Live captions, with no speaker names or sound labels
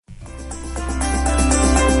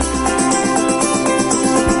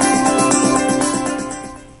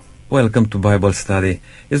Welcome to Bible Study.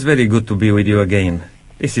 It's very good to be with you again.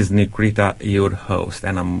 This is Nick Rita, your host,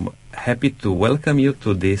 and I'm happy to welcome you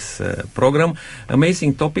to this program.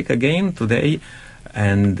 Amazing topic again today,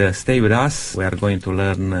 and stay with us. We are going to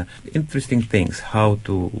learn interesting things, how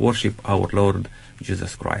to worship our Lord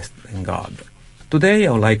Jesus Christ and God. Today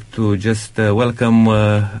I would like to just welcome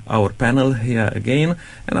our panel here again,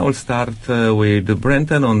 and I will start with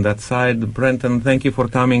Brenton on that side. Brenton, thank you for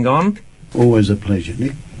coming on. Always a pleasure,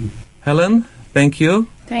 Nick. Helen, thank you.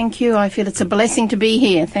 Thank you. I feel it's a blessing to be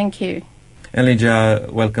here. Thank you. Elijah,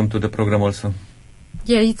 welcome to the program also.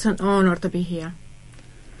 Yeah, it's an honor to be here.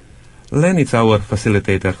 Len is our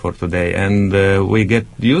facilitator for today, and we get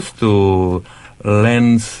used to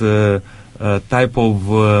Len's type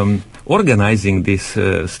of organizing these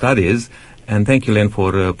studies. And thank you, Len,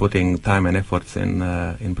 for putting time and efforts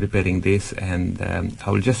in preparing this. And I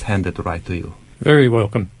will just hand it right to you. Very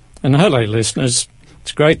welcome. And hello, listeners.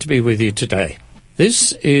 It's great to be with you today.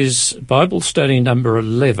 This is Bible study number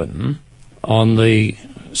 11 on the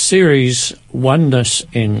series Oneness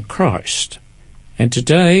in Christ. And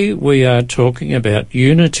today we are talking about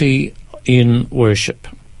unity in worship.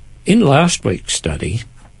 In last week's study,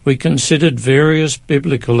 we considered various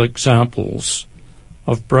biblical examples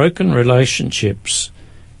of broken relationships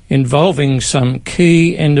involving some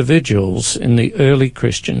key individuals in the early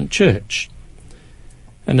Christian church,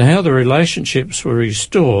 and how the relationships were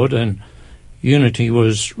restored and unity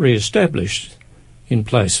was re-established in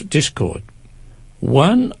place of discord.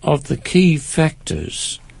 One of the key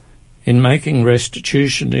factors in making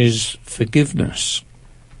restitution is forgiveness,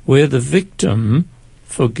 where the victim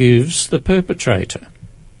forgives the perpetrator.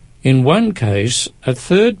 In one case, a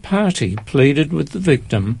third party pleaded with the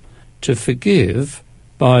victim to forgive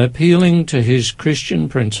by appealing to his Christian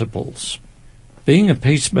principles. Being a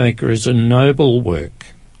peacemaker is a noble work,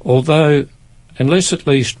 although unless at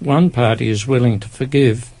least one party is willing to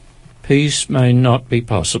forgive, peace may not be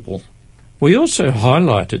possible. We also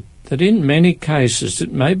highlighted that in many cases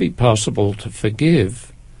it may be possible to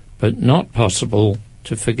forgive, but not possible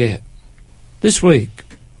to forget. This week,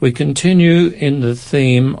 we continue in the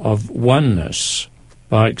theme of oneness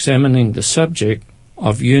by examining the subject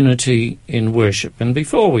of unity in worship. And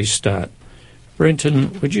before we start,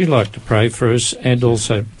 Brenton, would you like to pray for us and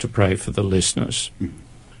also to pray for the listeners?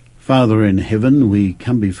 Father in heaven, we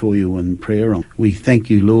come before you in prayer. We thank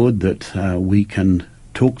you, Lord, that we can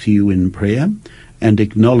talk to you in prayer and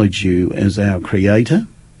acknowledge you as our Creator,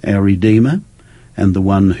 our Redeemer, and the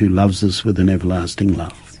one who loves us with an everlasting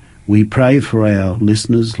love. We pray for our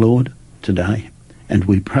listeners, Lord, today, and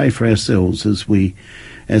we pray for ourselves as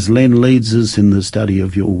Len leads us in the study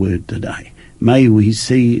of your word today. May we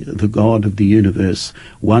see the God of the universe,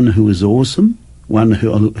 one who is awesome, one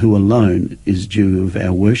who alone is due of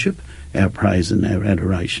our worship, our praise and our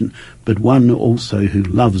adoration, but one also who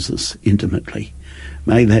loves us intimately.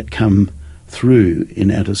 May that come through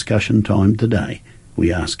in our discussion time today.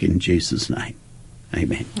 We ask in Jesus' name.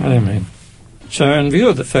 Amen. Amen. So in view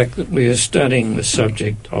of the fact that we are studying the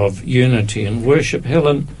subject of unity in worship,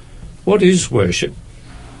 Helen, what is worship?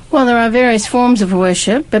 Well, there are various forms of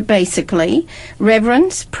worship, but basically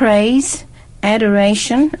reverence, praise,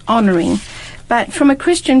 adoration, honouring. But from a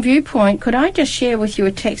Christian viewpoint, could I just share with you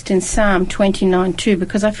a text in Psalm 29:2,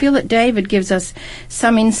 because I feel that David gives us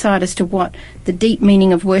some insight as to what the deep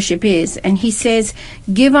meaning of worship is. And he says,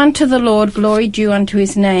 "Give unto the Lord glory due unto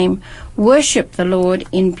his name. Worship the Lord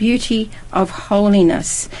in beauty of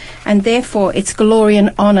holiness." And therefore it's glory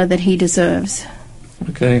and honour that he deserves.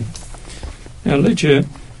 Okay. Now, Lydia,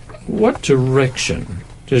 what direction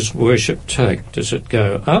does worship take? Does it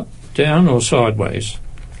go up, down or sideways?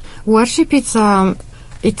 Worship it's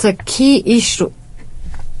a key issue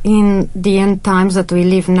in the end times that we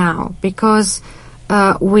live now, because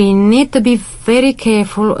we need to be very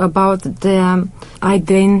careful about the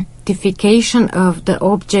identification of the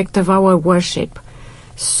object of our worship.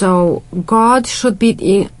 So God should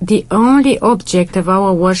be the only object of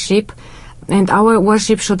our worship, and our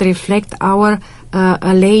worship should reflect our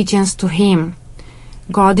allegiance to him.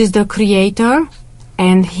 God is the creator,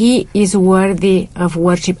 and he is worthy of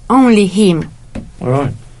worship, only him. All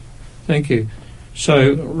right. Thank you.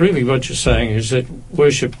 So really what you're saying is that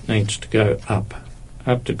worship needs to go up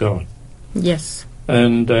to God. Yes.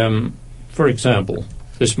 And, for example,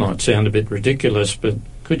 this might sound a bit ridiculous, but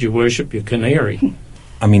could you worship your canary?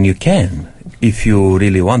 I mean, you can, if you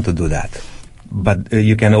really want to do that. But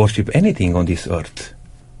you can worship anything on this earth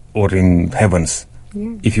or in heavens,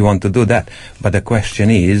 if you want to do that. But the question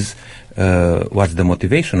is, what's the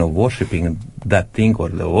motivation of worshipping that thing or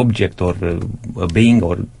the object or a being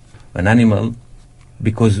or an animal?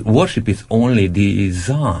 because worship is only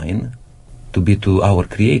designed to be to our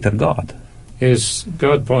Creator God. Yes,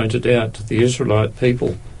 God pointed out to the Israelite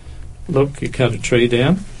people, look, you cut a tree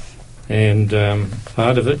down, and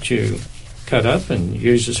part of it you cut up and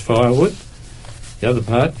use as firewood. The other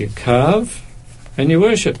part you carve and you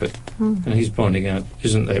worship it. And he's pointing out,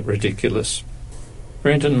 isn't that ridiculous?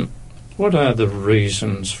 Brenton, what are the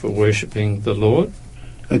reasons for worshipping the Lord?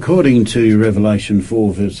 According to Revelation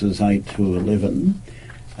 4, verses 8 to 11,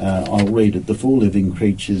 I'll read it. The four living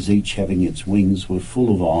creatures, each having its wings, were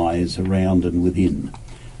full of eyes around and within.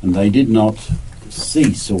 And they did not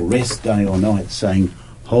cease or rest day or night, saying,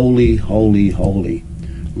 Holy, holy, holy,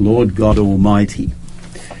 Lord God Almighty,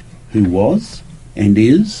 who was and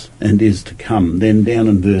is to come. Then down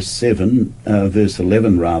in verse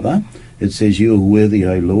 11 rather, it says, You are worthy,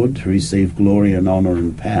 O Lord, to receive glory and honour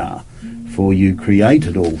and power, for you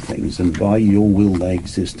created all things, and by your will they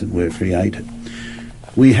exist and were created.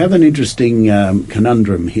 We have an interesting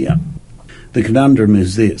conundrum here. The conundrum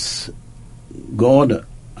is this. God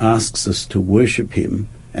asks us to worship him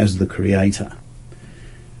as the Creator.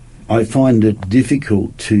 I find it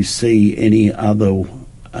difficult to see any other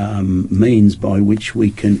means by which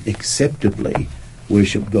we can acceptably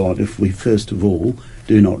worship God if we first of all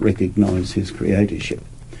do not recognise his creatorship.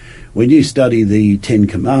 When you study the Ten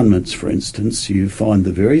Commandments, for instance, you find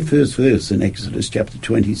the very first verse in Exodus chapter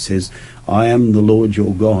 20 says, I am the Lord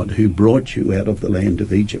your God who brought you out of the land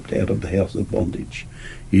of Egypt, out of the house of bondage.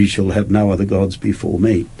 You shall have no other gods before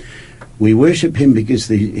me. We worship him because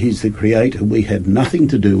he's the creator. We had nothing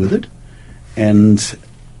to do with it, and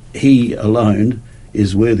he alone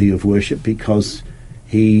is worthy of worship because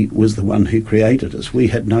he was the one who created us. We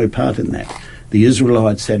had no part in that. The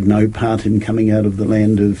Israelites had no part in coming out of the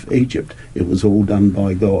land of Egypt. It was all done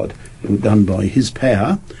by God. It was done by his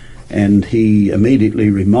power, and he immediately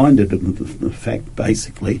reminded them of the fact,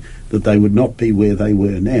 basically, that they would not be where they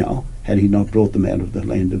were now had he not brought them out of the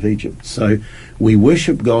land of Egypt. So we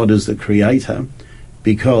worship God as the Creator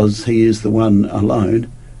because he is the one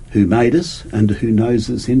alone who made us and who knows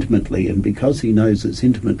us intimately. And because he knows us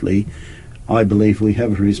intimately, I believe we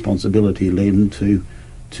have a responsibility, Len,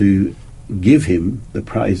 to give him the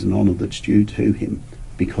praise and honour that's due to him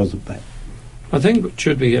because of that. I think it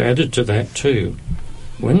should be added to that too.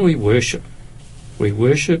 When we worship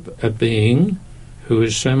a being who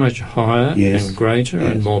is so much higher and greater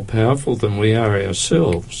and more powerful than we are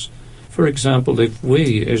ourselves. For example, if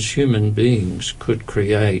we as human beings could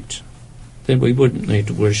create, then we wouldn't need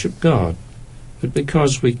to worship God. But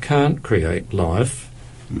because we can't create life,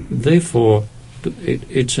 therefore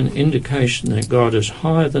it's an indication that God is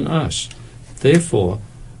higher than us. Therefore,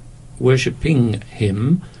 worshipping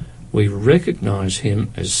him, we recognise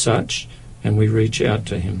him as such and we reach out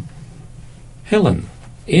to him. Helen,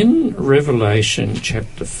 in Revelation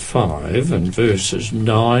chapter 5 and verses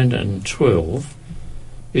 9 and 12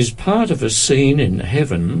 is part of a scene in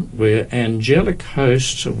heaven where angelic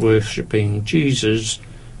hosts are worshipping Jesus,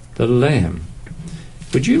 the Lamb.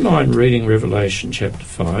 Would you mind reading Revelation chapter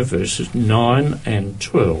 5 verses 9 and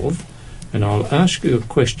 12? And I'll ask you a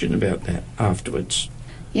question about that afterwards.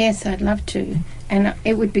 Yes, I'd love to. And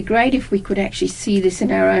it would be great if we could actually see this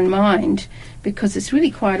in our own mind, because it's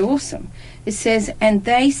really quite awesome. It says, And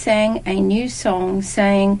they sang a new song,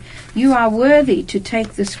 saying, You are worthy to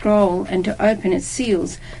take the scroll and to open its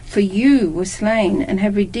seals, for you were slain and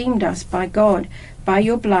have redeemed us by God, by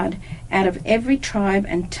your blood, out of every tribe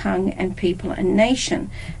and tongue and people and nation.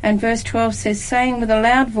 And verse 12 says, saying with a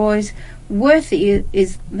loud voice, Worthy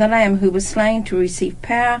is the Lamb who was slain to receive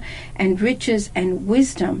power and riches and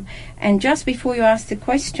wisdom. And just before you ask the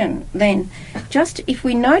question, then, just if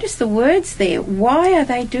we notice the words there, why are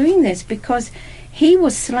they doing this? Because he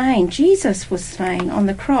was slain, Jesus was slain on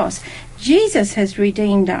the cross. Jesus has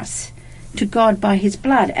redeemed us to God by his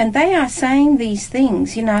blood. And they are saying these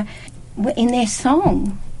things, in their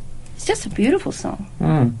song. It's just a beautiful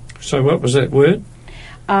song. So what was that word?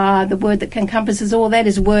 The word that encompasses all that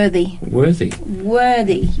is worthy. Worthy.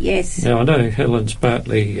 Worthy, yes. Now, I know Helen's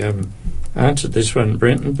partly answered this one,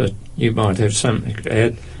 Brenton, but you might have something to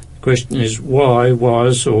add. The question is, why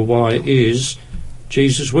was or why is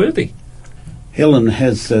Jesus worthy? Helen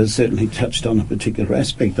has certainly touched on a particular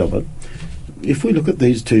aspect of it. If we look at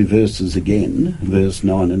these two verses again, verse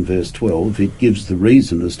 9 and verse 12, it gives the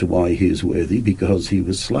reason as to why he is worthy, because he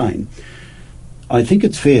was slain. I think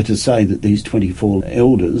it's fair to say that these 24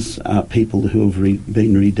 elders are people who have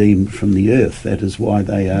been redeemed from the earth. That is why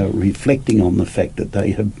they are reflecting on the fact that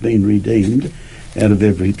they have been redeemed out of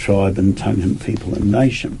every tribe and tongue and people and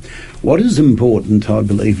nation. What is important, I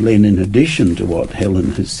believe, Len, in addition to what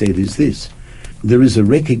Helen has said, is this. there is a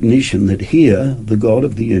recognition that here the God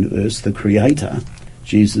of the universe, the Creator,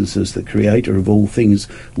 Jesus as the Creator of all things,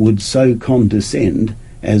 would so condescend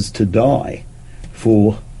as to die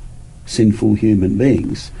for sinful human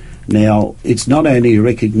beings. Now, it's not only a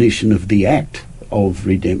recognition of the act of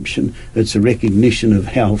redemption, it's a recognition of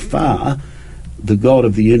how far the God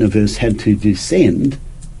of the universe had to descend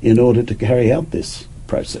in order to carry out this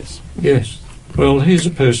process. Yes. Well, here's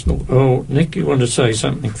a personal... Oh, Nick, you want to say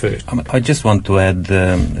something first? I just want to add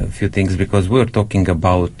a few things, because we're talking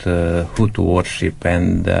about who to worship,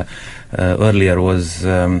 and earlier was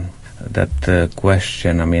that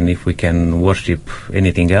question, I mean, if we can worship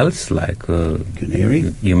anything else, like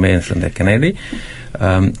Canary. You mentioned the canary.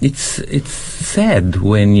 It's sad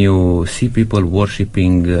when you see people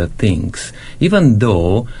worshipping things, even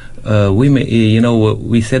though we may,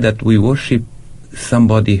 we said that we worship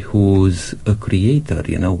somebody who's a creator,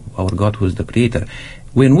 our God who's the creator.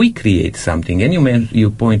 When we create something, and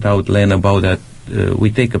you point out, Len, about that,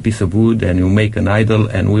 we take a piece of wood and you make an idol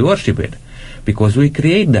and we worship it, because we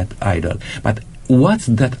create that idol. But what's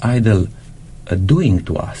that idol doing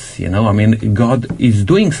to us? God is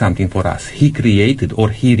doing something for us. He created, or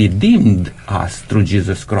He redeemed us through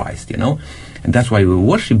Jesus Christ, and that's why we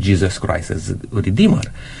worship Jesus Christ as a Redeemer.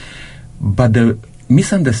 But the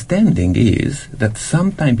misunderstanding is that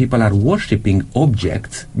sometimes people are worshipping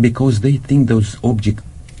objects because they think those objects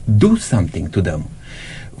do something to them.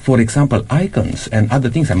 For example, icons and other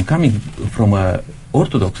things. I'm coming from a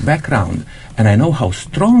Orthodox background, and I know how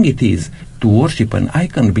strong it is to worship an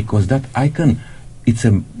icon, because that icon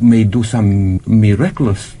may do some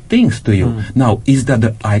miraculous things to you. Now, is that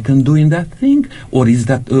the icon doing that thing, or is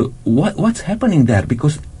that what's happening there?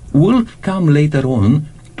 Because we'll come later on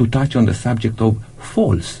to touch on the subject of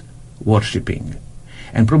false worshipping,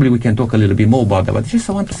 and probably we can talk a little bit more about that. But just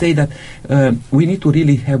I want to say that we need to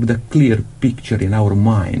really have the clear picture in our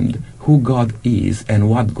mind who God is and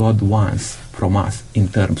what God wants from us in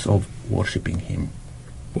terms of worshipping Him.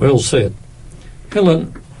 Well said.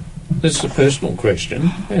 Helen, this is a personal question,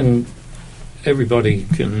 and everybody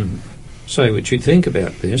can say what you think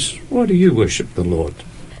about this. Why do you worship the Lord?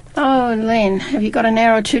 Oh, Len, have you got an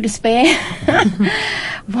hour or two to spare?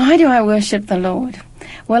 Why do I worship the Lord?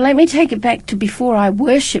 Well, let me take it back to before I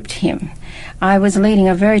worshipped Him. I was leading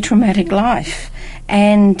a very traumatic life,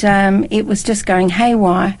 and it was just going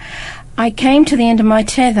haywire. I came to the end of my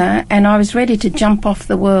tether, and I was ready to jump off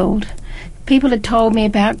the world. People had told me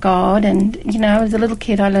about God, and, as a little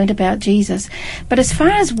kid I learned about Jesus. But as far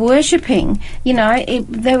as worshipping, they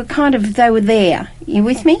were there. You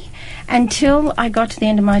with me? Until I got to the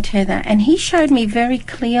end of my tether, and He showed me very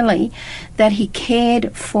clearly that He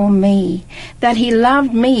cared for me, that He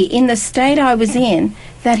loved me in the state I was in,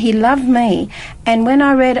 that He loved me. And when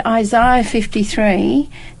I read Isaiah 53,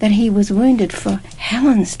 that He was wounded for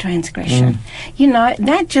Helen's transgression,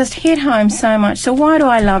 that just hit home so much. So why do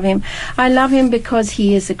I love Him? I love Him because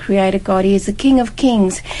He is the Creator God. He is the King of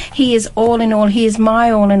Kings. He is all in all. He is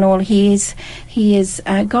my all in all. He is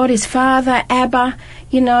God is Father, Abba,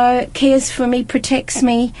 cares for me, protects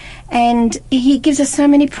me, and He gives us so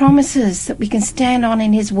many promises that we can stand on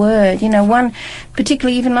in His Word. One,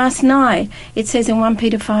 particularly even last night, it says in 1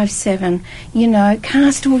 Peter 5:7,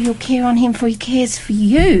 cast all your care on Him, for He cares for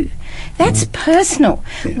you. That's personal.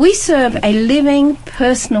 Yeah. We serve a living,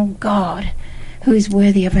 personal God who is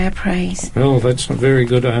worthy of our praise. Well, that's a very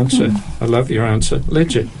good answer. I love your answer.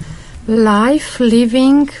 Ledger. Life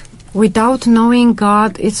living without knowing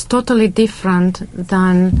God is totally different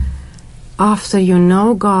than after you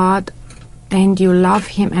know God and you love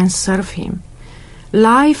Him and serve Him.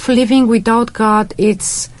 Life living without God,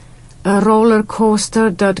 it's a roller coaster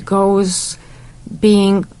that goes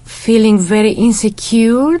feeling very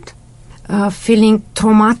insecure, feeling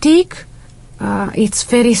traumatic. It's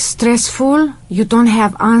very stressful. You don't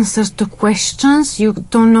have answers to questions. You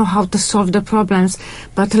don't know how to solve the problems.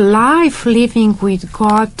 But life living with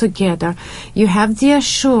God together, you have the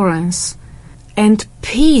assurance and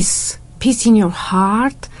peace in your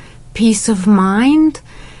heart, peace of mind,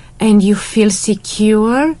 and you feel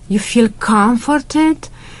secure, you feel comforted,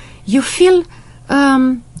 you feel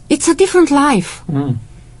it's a different life.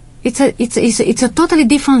 It's a totally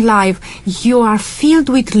different life. You are filled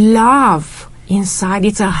with love inside.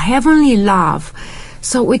 It's a heavenly love.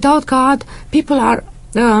 So without God, people are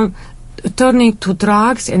turning to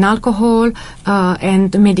drugs and alcohol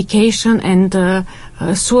and medication and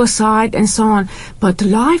suicide and so on. But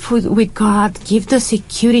life with God gives the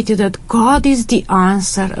security that God is the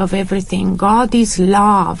answer of everything. God is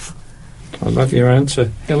love. I love your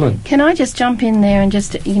answer. Helen. Can I just jump in there and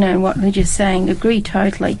just, what Lydia's saying, agree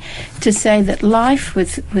totally, to say that life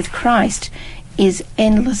with Christ is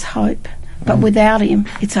endless hope. But without him,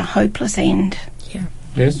 it's a hopeless end.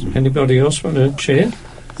 Yes, anybody else want to share?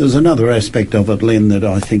 There's another aspect of it, Len, that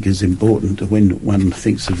I think is important when one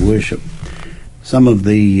thinks of worship. Some of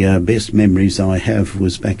the best memories I have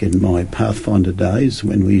was back in my Pathfinder days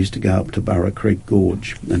when we used to go up to Burra Creek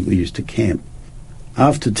Gorge and we used to camp.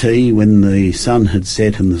 After tea, when the sun had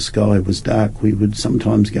set and the sky was dark, we would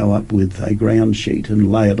sometimes go up with a ground sheet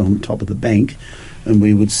and lay it on top of the bank, and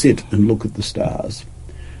we would sit and look at the stars.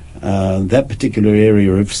 That particular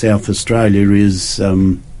area of South Australia is,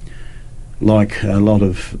 like a lot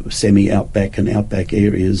of semi-outback and outback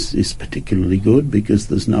areas, is particularly good because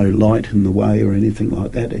there's no light in the way or anything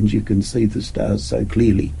like that, and you can see the stars so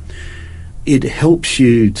clearly. It helps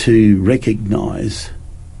you to recognise,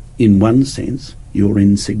 in one sense, your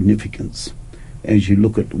insignificance as you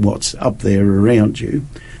look at what's up there around you.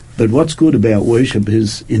 But what's good about worship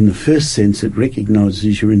is, in the first sense, it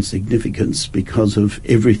recognises your insignificance because of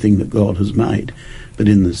everything that God has made. But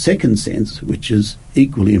in the second sense, which is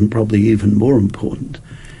equally and probably even more important,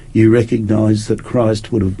 you recognise that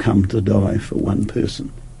Christ would have come to die for one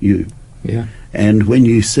person, you. Yeah. And when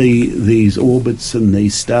you see these orbits and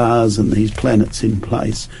these stars and these planets in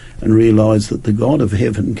place and realise that the God of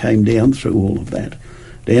heaven came down through all of that,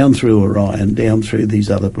 down through Orion, down through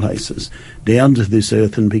these other places, down to this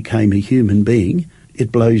earth and became a human being,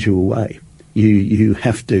 it blows you away. You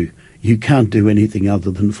can't do anything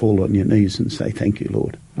other than fall on your knees and say, thank you,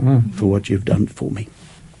 Lord, for what you've done for me.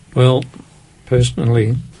 Well,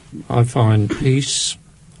 personally, I find peace,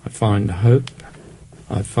 I find hope,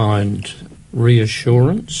 I find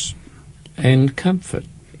reassurance and comfort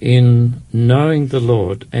in knowing the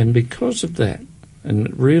Lord, and because of that,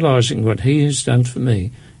 and realising what he has done for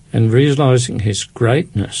me, and realising his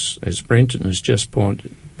greatness, as Brenton has just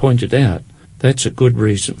pointed out, that's a good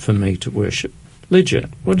reason for me to worship. Lydia,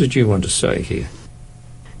 what did you want to say here?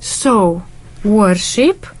 So,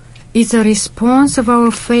 worship is a response of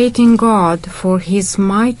our faith in God for his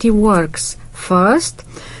mighty works. First,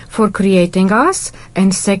 for creating us,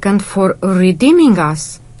 and second, for redeeming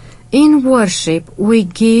us. In worship, we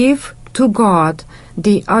give to God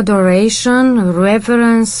the adoration,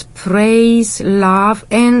 reverence, praise, love,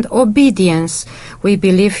 and obedience we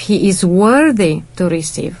believe he is worthy to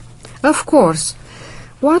receive. Of course,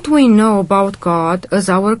 what we know about God as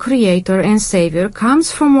our Creator and Savior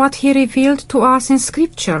comes from what he revealed to us in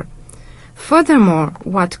Scripture. Furthermore,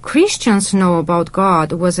 what Christians know about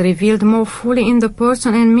God was revealed more fully in the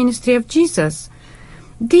person and ministry of Jesus.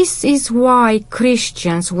 This is why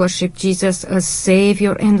Christians worship Jesus as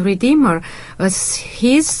Savior and Redeemer, as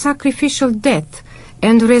his sacrificial death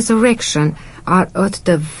and resurrection are at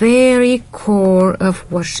the very core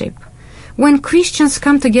of worship. When Christians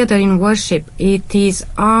come together in worship, it is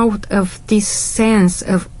out of this sense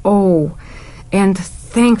of awe and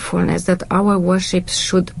thankfulness that our worship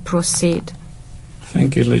should proceed.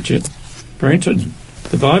 Thank you, Lydia. Brenton,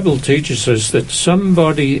 the Bible teaches us that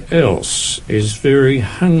somebody else is very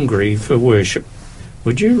hungry for worship.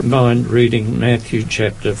 Would you mind reading Matthew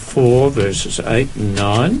chapter 4, verses 8 and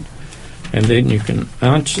 9? And then you can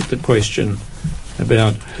answer the question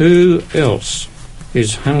about who else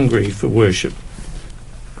is hungry for worship.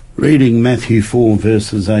 Reading Matthew 4,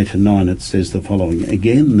 verses 8 and 9, it says the following.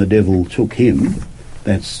 Again, the devil took him,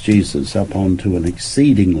 that's Jesus, up onto an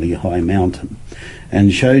exceedingly high mountain,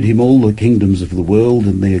 and showed him all the kingdoms of the world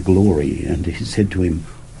and their glory. And he said to him,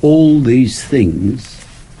 all these things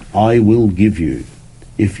I will give you,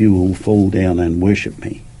 if you will fall down and worship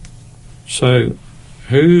me. So,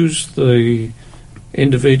 who's the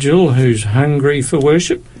individual who's hungry for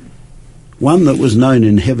worship? One that was known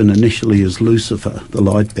in heaven initially as Lucifer, the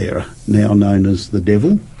light bearer, now known as the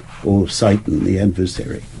devil, or Satan, the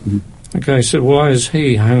adversary. Okay, so why is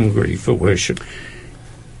he hungry for worship?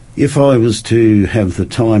 If I was to have the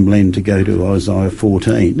time, Len, to go to Isaiah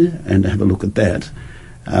 14 and have a look at that,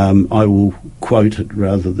 I will quote it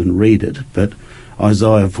rather than read it, but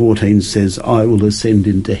Isaiah 14 says, I will ascend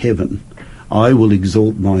into heaven. I will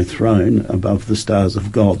exalt my throne above the stars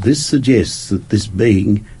of God. This suggests that this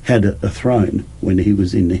being had a throne when he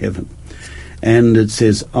was in heaven. And it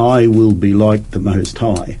says, I will be like the Most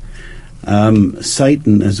High.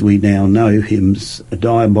 Satan, as we now know him's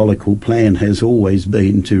diabolical plan has always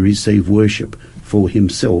been to receive worship for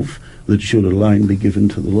himself that should alone be given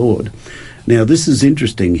to the Lord. Now, this is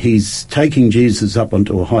interesting. He's taking Jesus up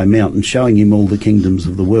onto a high mountain, showing him all the kingdoms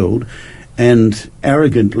of the world, and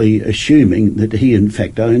arrogantly assuming that he in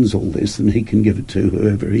fact owns all this and he can give it to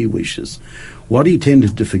whoever he wishes. What he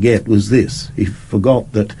tended to forget was this. He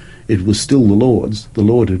forgot that it was still the Lord's. The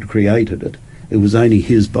Lord had created it. It was only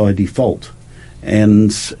his by default.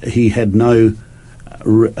 And he had no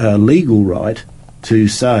legal right to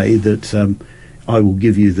say that I will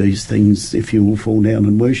give you these things if you will fall down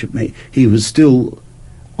and worship me. He was still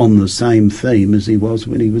on the same theme as he was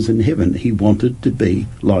when he was in heaven. He wanted to be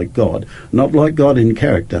like God. Not like God in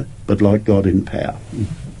character, but like God in power.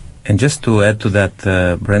 And just to add to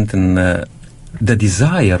that, Brenton, the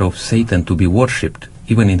desire of Satan to be worshipped,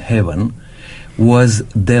 even in heaven, was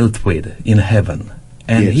dealt with in heaven.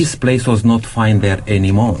 And Yes. his place was not found there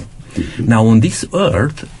anymore. Now, on this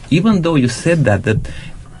earth, even though you said that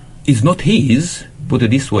it's not his, put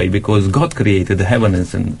it this way, because God created the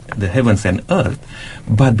heavens and earth,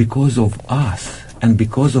 but because of us and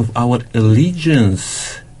because of our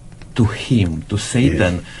allegiance to him, to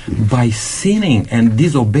Satan, by sinning and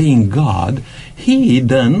disobeying God, he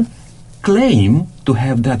then claimed to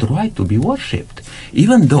have that right to be worshipped,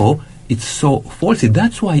 even though it's so false.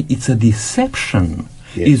 That's why it's a deception.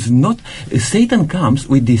 Yes. It's not Satan comes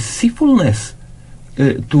with deceitfulness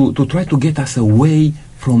to try to get us away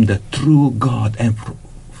from the true God and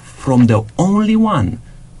from the only one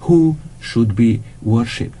who should be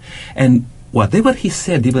worshipped. And whatever he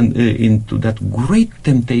said, even into that great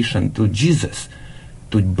temptation to Jesus,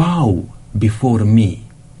 to bow before me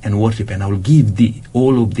and worship, and I will give thee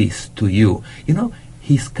all of this to you. You know,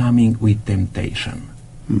 he's coming with temptation.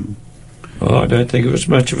 Well, I don't think it was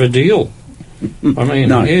much of a deal. I mean,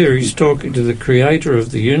 No. here he's talking to the creator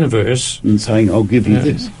of the universe. And saying, I'll give you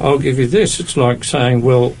this. I'll give you this. It's like saying,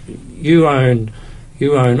 well, you own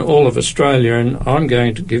all of Australia and I'm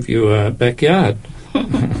going to give you a backyard.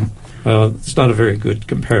 Well, it's not a very good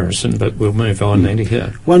comparison, but we'll move on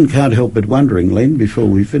anyhow. One can't help but wondering, Len, before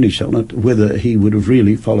we finish on it, whether he would have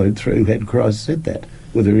really followed through had Christ said that.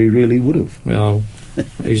 Whether he really would have. Well,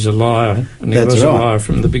 he's a liar, and he That's was right. a liar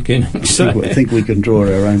from the beginning. So. I think we can draw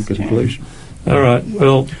our own conclusion. All right.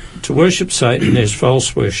 Well, to worship Satan is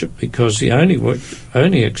false worship, because the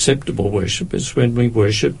only acceptable worship is when we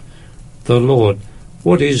worship the Lord.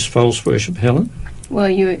 What is false worship, Helen? Well,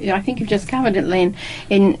 I think you've just covered it, Len.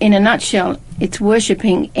 In a nutshell, it's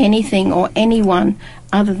worshipping anything or anyone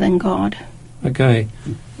other than God. Okay.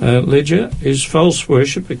 Ledger, is false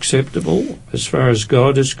worship acceptable as far as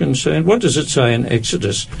God is concerned? What does it say in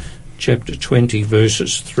Exodus chapter 20,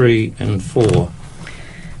 verses 3 and 4?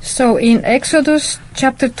 So in Exodus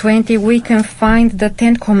chapter 20 we can find the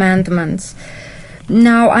 10 commandments.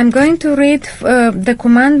 Now I'm going to read the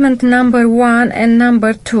commandment number 1 and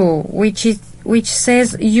number 2, which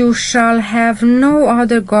says, "You shall have no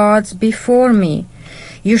other gods before me.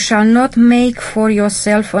 You shall not make for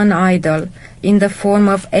yourself an idol in the form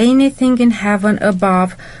of anything in heaven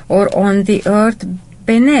above, or on the earth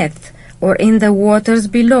beneath, or in the waters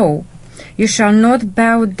below. You shall not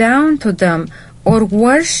bow down to them or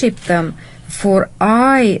worship them, for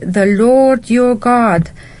I, the Lord your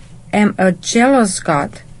God, am a jealous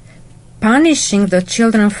God, punishing the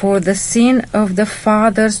children for the sin of the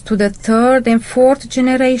fathers to the 3rd and 4th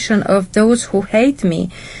generation of those who hate me,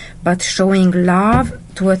 but showing love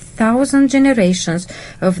to 1,000 generations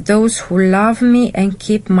of those who love me and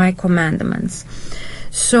keep my commandments."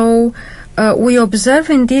 So we observe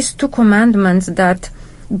in these 2 commandments that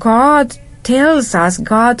God tells us,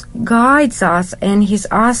 God guides us, and He's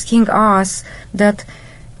asking us that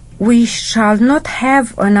we shall not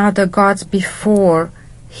have another gods before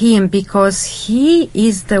Him, because He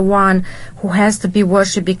is the one who has to be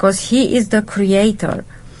worshipped, because He is the Creator.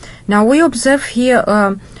 Now we observe here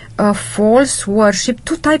a false worship,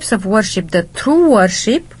 2 types of worship, the true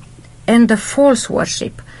worship and the false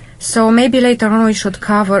worship. So maybe later on we should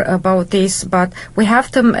cover about this, but we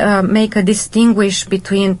have to make a distinguish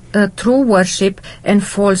between true worship and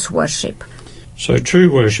false worship. So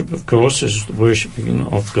true worship, of course, is the worshipping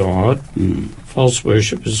of God. False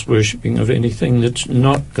worship is worshipping of anything that's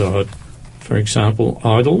not God. For example,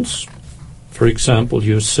 idols. For example,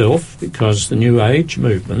 yourself, because the New Age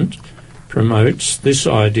movement promotes this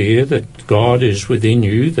idea that God is within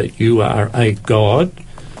you, that you are a God.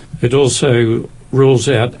 It also rules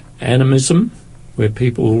out animism, where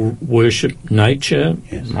people worship nature,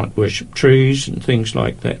 might worship trees and things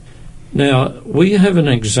like that. Now, we have an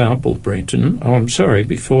example, Brenton. Oh, I'm sorry,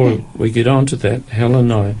 before we get on to that,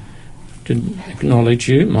 Helen, I didn't acknowledge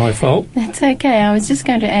you, my fault. That's okay. I was just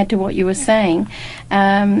going to add to what you were saying.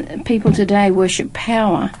 People today worship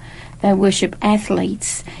power. They worship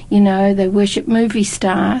athletes. They worship movie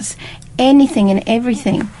stars. Anything and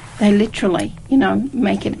everything. They literally,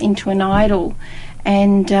 make it into an idol.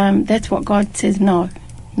 And that's what God says, no.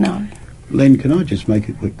 Len, can I just make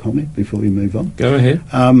a quick comment before we move on? Go ahead.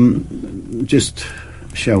 Just,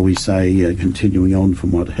 shall we say, continuing on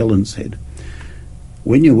from what Helen said,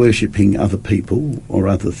 when you're worshipping other people or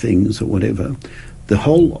other things or whatever,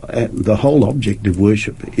 the whole object of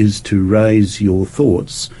worship is to raise your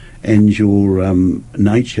thoughts and your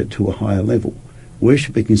nature to a higher level.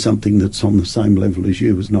 Worshipping something that's on the same level as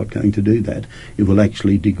you is not going to do that. It will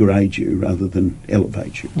actually degrade you rather than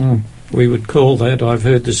elevate you. We would call that, I've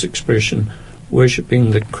heard this expression,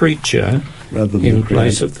 worshipping the creature rather than in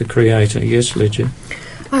place of the Creator. Yes, Lydia?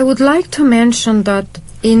 I would like to mention that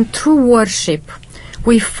in true worship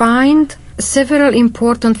we find several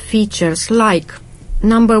important features, like,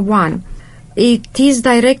 number one, it is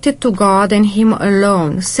directed to God and Him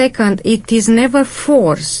alone. Second, it is never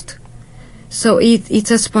forced. So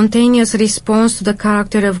it's a spontaneous response to the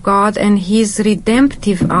character of God and His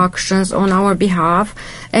redemptive actions on our behalf.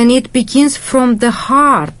 And it begins from the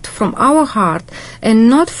heart, from our heart, and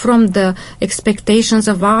not from the expectations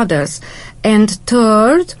of others. And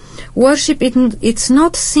third, worship, it's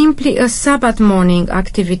not simply a Sabbath morning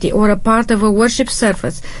activity or a part of a worship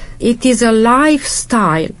service. It is a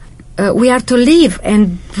lifestyle. We are to live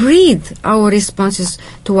and breathe our responses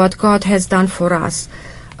to what God has done for us.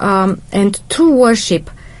 And true worship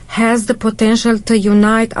has the potential to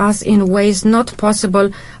unite us in ways not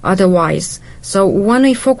possible otherwise. So when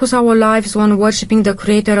we focus our lives on worshipping the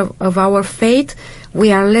Creator of our faith,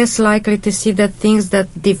 we are less likely to see the things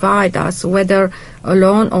that divide us, whether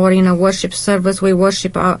alone or in a worship service. We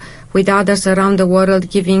worship with others around the world,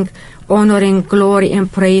 giving honor and glory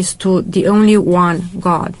and praise to the only one,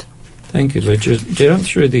 God. Thank you, Lydia. Down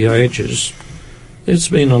through the ages, there's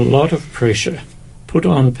been a lot of pressure put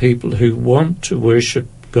on people who want to worship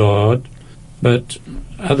God, but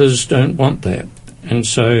others don't want that. And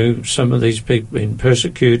so some of these people have been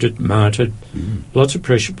persecuted, martyred, lots of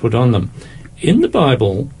pressure put on them. In the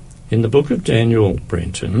Bible, in the book of Daniel,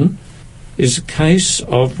 Brenton, is a case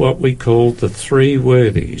of what we call the three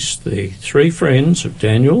worthies, the three friends of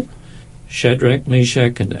Daniel, Shadrach,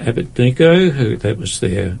 Meshach, and Abednego, who that was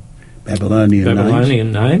their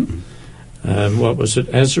Babylonian name. What was it?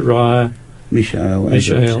 Azariah, Mishael,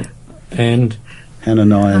 and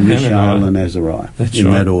Hananiah, Mishael, and Azariah. That's in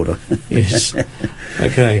right. that order. Yes.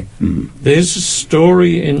 Okay. There's a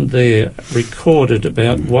story in there recorded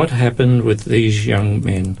about what happened with these young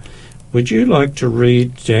men. Would you like to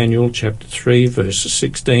read Daniel chapter 3, verses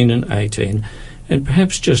 16 and 18, and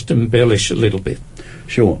perhaps just embellish a little bit?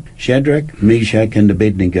 Sure. Shadrach, Meshach, and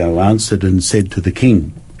Abednego answered and said to the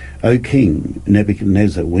king, O King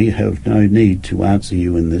Nebuchadnezzar, we have no need to answer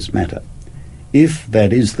you in this matter. If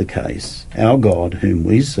that is the case, our God, whom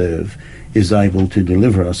we serve, is able to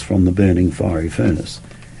deliver us from the burning fiery furnace,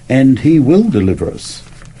 and He will deliver us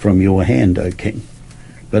from your hand, O King.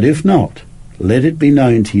 But if not, let it be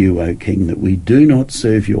known to you, O King, that we do not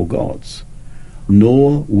serve your gods,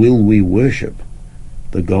 nor will we worship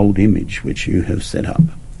the gold image which you have set up.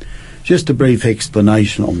 Just a brief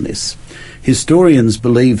explanation on this. Historians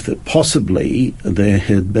believe that possibly there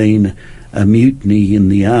had been a mutiny in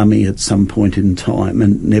the army at some point in time,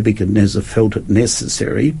 and Nebuchadnezzar felt it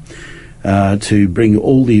necessary to bring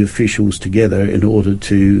all the officials together in order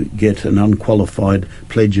to get an unqualified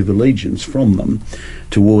pledge of allegiance from them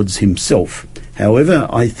towards himself. However,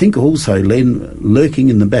 I think also lurking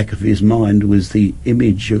in the back of his mind was the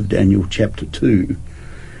image of Daniel chapter 2,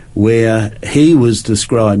 where he was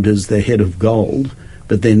described as the head of gold,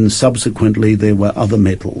 but then subsequently there were other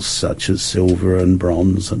metals such as silver and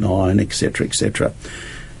bronze and iron, etc., etc.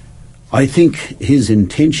 I think his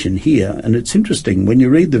intention here, and it's interesting, when you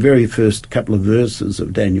read the very first couple of verses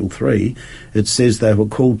of Daniel 3, it says they were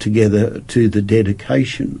called together to the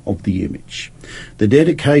dedication of the image. The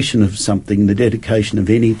dedication of something, the dedication of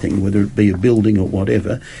anything, whether it be a building or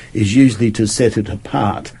whatever, is usually to set it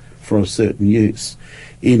apart for a certain use.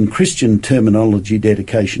 In Christian terminology,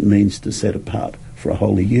 dedication means to set apart for a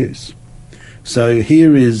holy use. So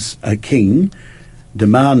here is a king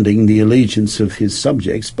demanding the allegiance of his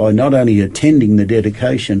subjects by not only attending the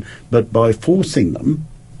dedication, but by forcing them,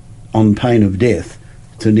 on pain of death,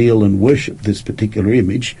 to kneel and worship this particular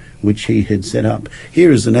image which he had set up.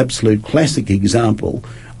 Here is an absolute classic example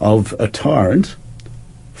of a tyrant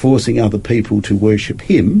forcing other people to worship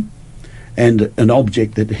him and an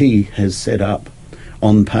object that he has set up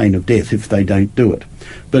on pain of death if they don't do it.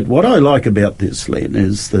 But what I like about this, Len,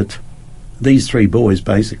 is that these three boys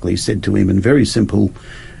basically said to him in very simple,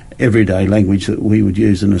 everyday language that we would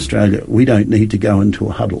use in Australia, we don't need to go into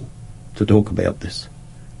a huddle to talk about this.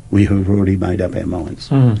 We have already made up our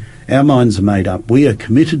minds. Our minds are made up. We are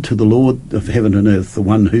committed to the Lord of heaven and earth, the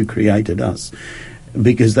one who created us,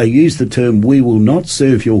 because they use the term, we will not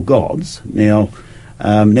serve your gods. Now,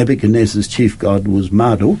 Nebuchadnezzar's chief god was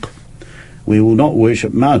Marduk. We will not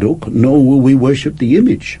worship Marduk, nor will we worship the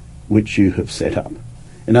image which you have set up.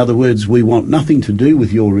 In other words, we want nothing to do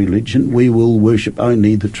with your religion. We will worship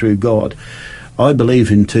only the true God. I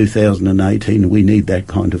believe in 2018 we need that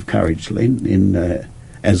kind of courage, Len,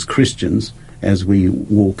 as Christians, as we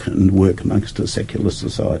walk and work amongst a secular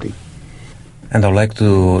society. And I'd like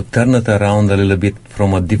to turn it around a little bit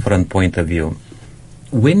from a different point of view.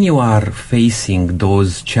 When you are facing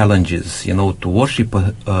those challenges, to worship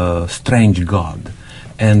a strange God,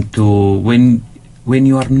 and when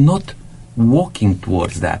you are not walking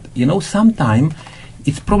towards that, sometimes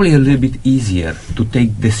it's probably a little bit easier to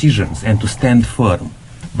take decisions and to stand firm.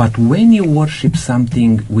 But when you worship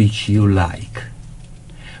something which you like,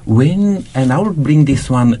 and I will bring this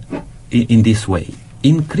one in this way.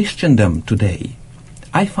 In Christendom today,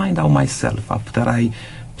 I find out myself, after I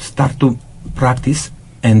start to practice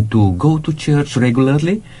and to go to church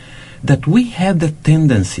regularly, that we have the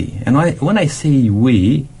tendency, and when I say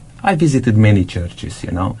we, I visited many churches,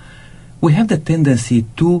 we have the tendency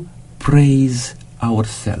to praise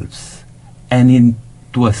ourselves, and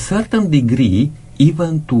to a certain degree,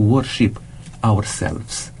 even to worship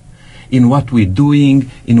ourselves in what we're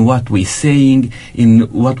doing, in what we're saying, in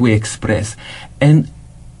what we express, and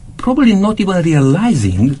probably not even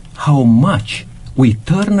realizing how much we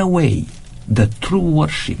turn away the true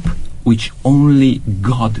worship which only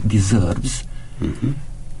God deserves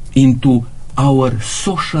into our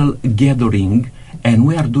social gathering, and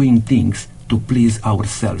we are doing things to please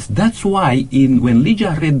ourselves. That's why when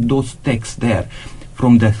Lydia read those texts there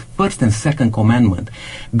from the first and second commandment,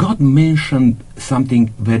 God mentioned something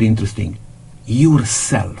very interesting: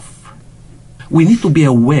 yourself. We need to be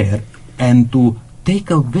aware and to take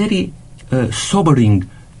a very sobering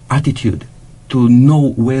attitude to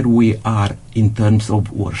know where we are in terms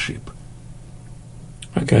of worship.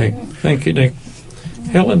 Okay, thank you, Nick.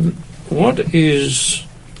 Helen, what is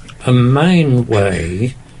a main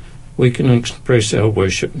way we can express our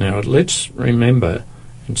worship now? Let's remember,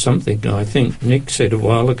 and something I think Nick said a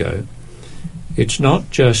while ago, it's not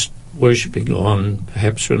just worshipping on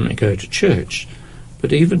perhaps when we go to church,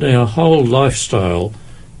 but even our whole lifestyle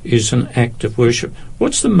is an act of worship.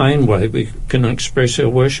 What's the main way we can express our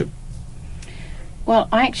worship? Well,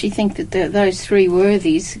 I actually think that those three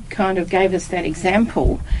worthies kind of gave us that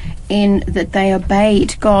example in that they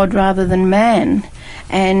obeyed God rather than man.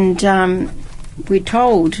 And we are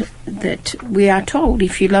told,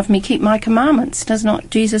 if you love me, keep my commandments. Does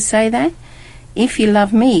not Jesus say that? If you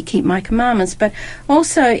love me, keep my commandments. But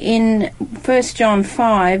also in 1 John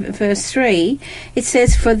 5, verse 3, it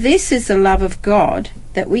says, "For this is the love of God,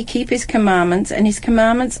 that we keep his commandments, and his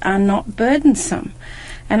commandments are not burdensome."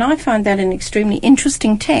 And I find that an extremely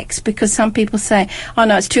interesting text, because some people say, oh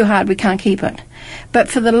no, it's too hard, we can't keep it. But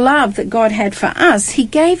for the love that God had for us, he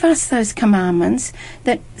gave us those commandments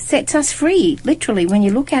that sets us free, literally, when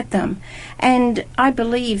you look at them. And I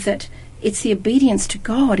believe that it's the obedience to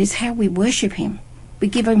God is how we worship him. We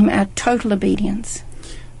give him our total obedience.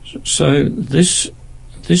 So this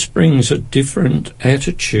brings a different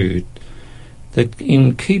attitude, that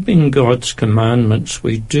in keeping God's commandments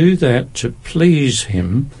we do that to please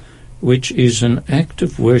him, which is an act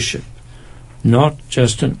of worship, not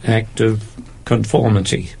just an act of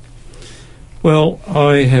conformity. Well,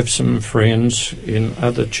 I have some friends in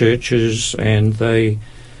other churches, and they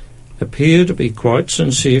appear to be quite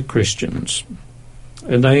sincere Christians,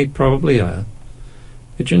 and they probably are.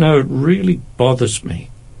 But it really bothers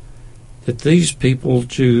me that these people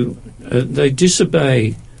they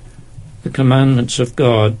disobey the commandments of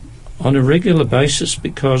God on a regular basis,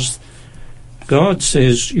 because God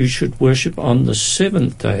says you should worship on the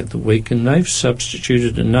seventh day of the week, and they've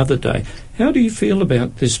substituted another day. How do you feel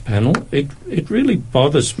about this, panel? It really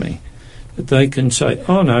bothers me that they can say,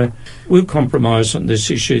 oh no, we'll compromise on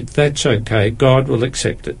this issue, that's okay, God will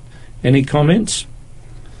accept it. Any comments?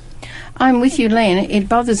 I'm with you, Len. It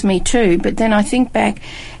bothers me too, but then I think back,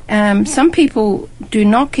 some people do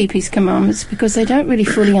not keep his commandments because they don't really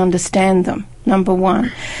fully understand them, number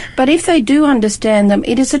one. But if they do understand them,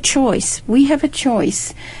 it is a choice. We have a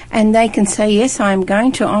choice, and they can say, yes, I am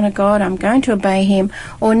going to honour God, I'm going to obey him,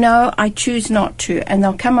 or no, I choose not to, and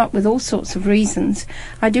they'll come up with all sorts of reasons.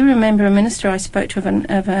 I do remember a minister I spoke to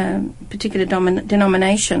of a particular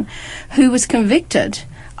denomination who was convicted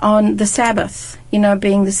on the Sabbath,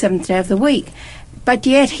 being the seventh day of the week. But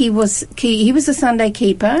yet he was a Sunday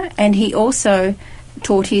keeper, and he also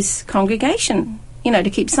taught his congregation, to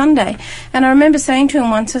keep Sunday. And I remember saying to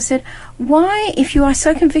him once, I said, why, if you are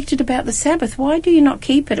so convicted about the Sabbath, why do you not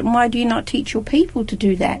keep it, and why do you not teach your people to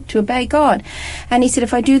do that, to obey God? And he said,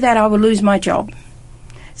 if I do that, I will lose my job.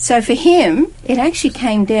 So for him, it actually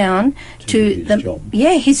came down to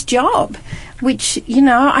his job, which,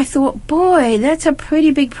 I thought, boy, that's a pretty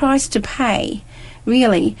big price to pay,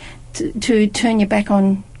 really, to turn your back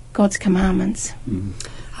on God's commandments.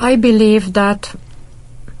 I believe that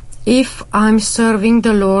if I'm serving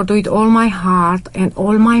the Lord with all my heart and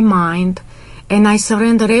all my mind, and I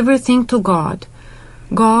surrender everything to God,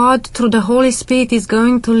 God, through the Holy Spirit, is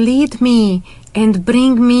going to lead me and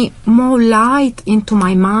bring me more light into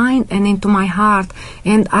my mind and into my heart,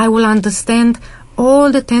 and I will understand all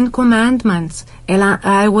the 10 commandments, and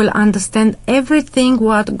I will understand everything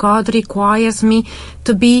what God requires me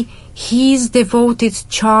to be His devoted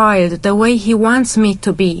child, the way He wants me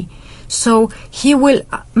to be. So He will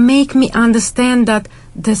make me understand that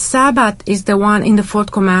the Sabbath is the one in the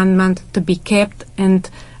 4th commandment to be kept and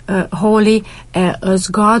holy as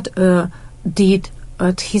God did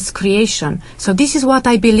at His creation. So this is what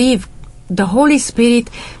I believe. The Holy Spirit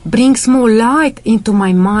brings more light into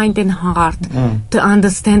my mind and heart to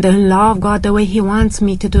understand and love God the way He wants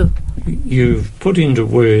me to do. You've put into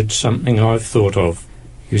words something I've thought of.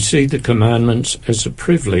 You see the commandments as a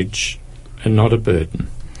privilege and not a burden.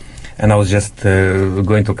 And I was just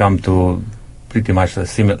going to come to pretty much a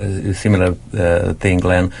similar thing,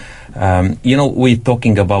 Glenn. We're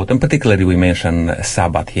talking about, and particularly we mention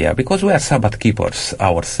Sabbath here, because we are Sabbath keepers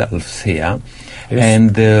ourselves here. Yes.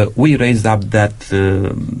 And we raised up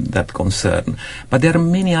that concern. But there are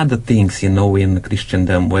many other things, in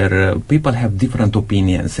Christendom where people have different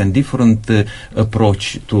opinions and different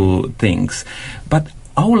approach to things. But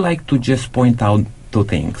I would like to just point out 2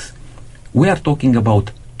 things. We are talking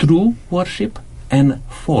about true worship and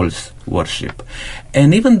false worship.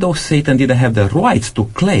 And even though Satan didn't have the rights to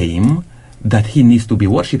claim that he needs to be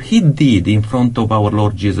worshipped, he did in front of our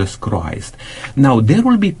Lord Jesus Christ. Now, there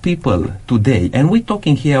will be people today, and we're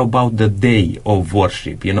talking here about the day of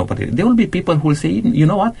worship, but there will be people who will say, you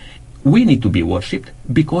know what, we need to be worshipped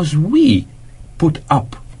because we put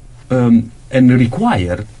up and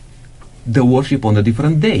require the worship on a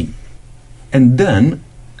different day. And then,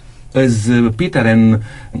 as Peter and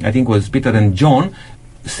John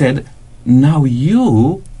said, now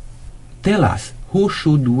you tell us, who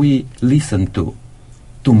should we listen to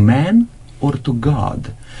man or to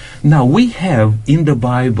God? Now we have in the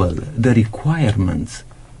Bible the requirements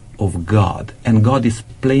of God, and God is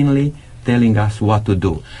plainly telling us what to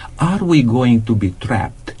do. Are we going to be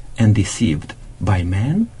trapped and deceived by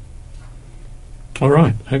man? All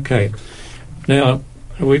right, okay. Now,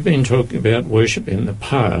 we've been talking about worship in the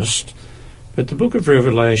past, but the book of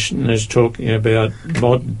Revelation is talking about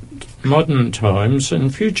modern times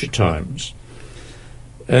and future times.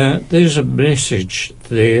 There's a message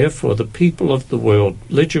there for the people of the world.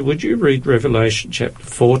 Lydia, would you read Revelation chapter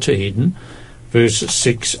 14, verses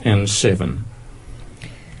 6 and 7?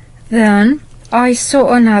 Then I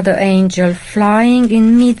saw another angel flying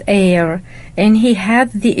in mid-air, and he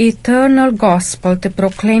had the eternal gospel to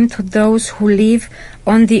proclaim to those who live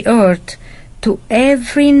on the earth, to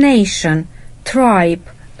every nation, tribe,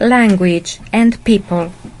 language, and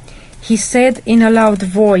people. He said in a loud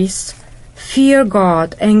voice, "Fear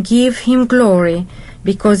God and give Him glory,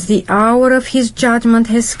 because the hour of His judgment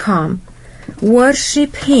has come.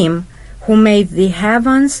 Worship Him who made the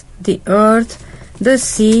heavens, the earth, the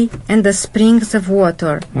sea, and the springs of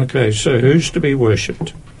water." Okay, so who's to be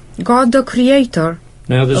worshipped? God, the Creator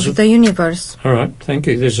of the universe. All right, thank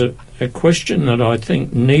you. There's a question that I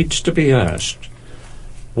think needs to be asked.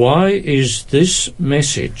 Why is this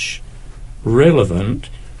message relevant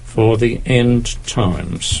for the end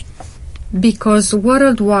times? Because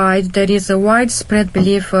worldwide there is a widespread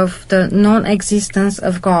belief of the non-existence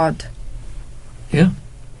of God. Yeah.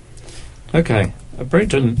 Okay.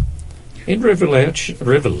 Brenton, in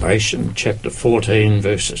Revelation chapter 14,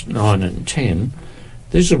 verses 9 and 10,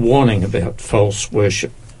 there's a warning about false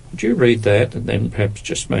worship. Would you read that and then perhaps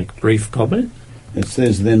just make a brief comment? It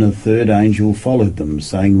says, "Then a third angel followed them,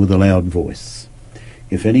 saying with a loud voice,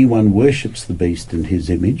 If anyone worships the beast and his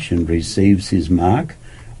image and receives his mark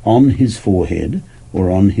on his forehead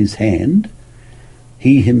or on his hand,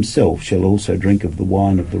 he himself shall also drink of the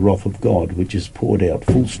wine of the wrath of God, which is poured out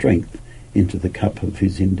full strength into the cup of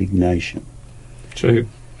his indignation." So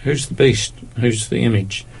who's the beast? Who's the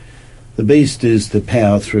image? The beast is the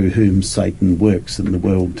power through whom Satan works in the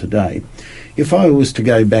world today. If I was to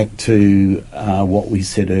go back to what we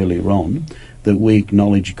said earlier on, that we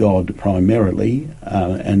acknowledge God primarily,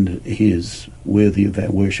 and He is worthy of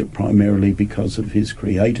our worship primarily because of His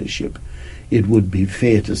creatorship, it would be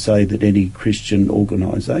fair to say that any Christian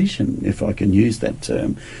organisation, if I can use that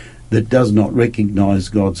term, that does not recognise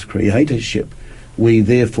God's creatorship we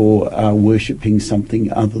therefore are worshipping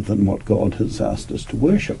something other than what God has asked us to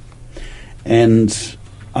worship. And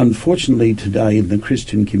unfortunately today in the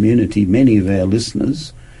Christian community, many of our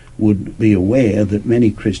listeners would be aware that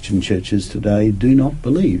many Christian churches today do not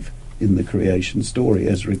believe in the creation story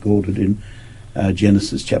as recorded in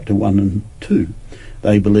Genesis chapter 1 and 2.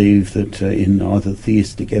 They believe that in either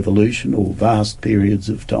theistic evolution or vast periods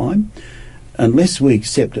of time, unless we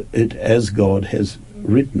accept it as God has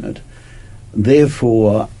written it,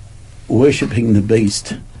 therefore worshipping the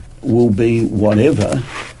beast will be whatever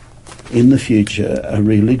in the future a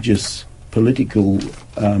religious political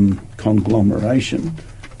conglomeration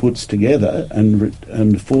puts together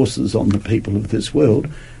and forces on the people of this world.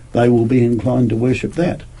 They will be inclined to worship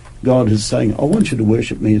that. God is saying, I want you to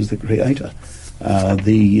worship me as the creator.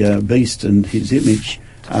 The beast and his image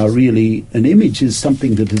are really, an image is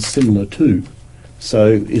something that is similar to.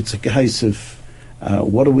 So it's a case of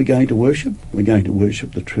what are we going to worship? We're going to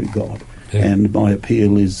worship the true God. Yeah. And my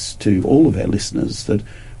appeal is to all of our listeners that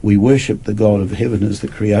we worship the God of heaven as the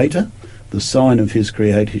creator. The sign of his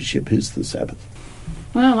creatorship is the Sabbath.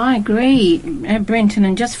 Well, I agree, Brenton,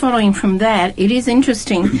 and just following from that, it is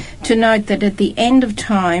interesting to note that at the end of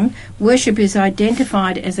time, worship is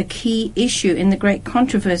identified as a key issue in the great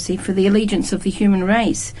controversy for the allegiance of the human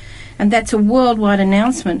race. And that's a worldwide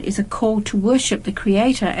announcement, is a call to worship the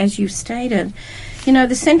Creator, as you've stated. You know,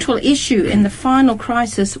 the central issue in the final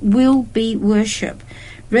crisis will be worship.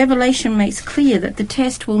 Revelation makes clear that the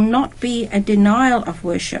test will not be a denial of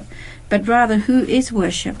worship, but rather who is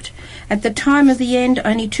worshipped. At the time of the end,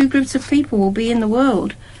 only two groups of people will be in the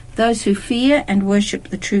world: those who fear and worship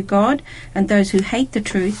the true God, and those who hate the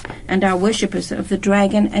truth and are worshippers of the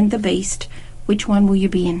dragon and the beast. Which one will you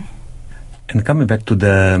be in? And coming back to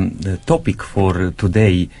the topic for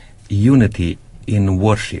today, unity in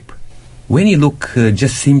worship. When you look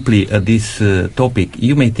just simply at this topic,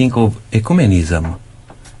 you may think of ecumenism.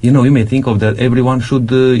 You know, you may think of that everyone should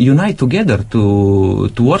unite together to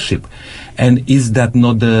worship. And is that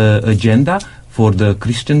not the agenda for the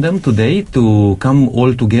Christendom today, to come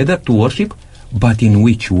all together to worship? But in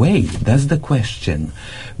which way? That's the question.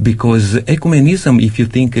 Because ecumenism, if you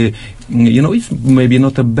think, it's maybe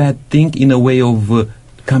not a bad thing in a way of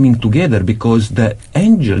coming together, because the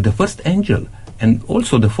first angel, and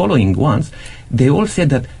also the following ones, they all said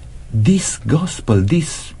that this gospel,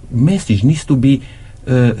 this message needs to be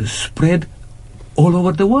spread all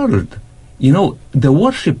over the world. You know, the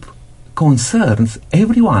worship concerns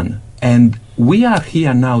everyone, and we are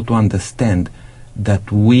here now to understand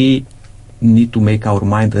that we need to make our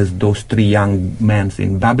mind as those three young men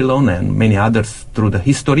in Babylon and many others through the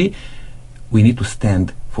history. We need to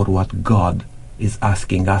stand for what God is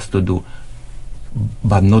asking us to do,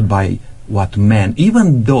 but not by what man,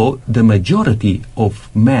 even though the majority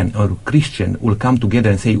of men or Christian will come together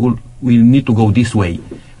and say, we need to go this way.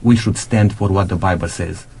 We should stand for what the Bible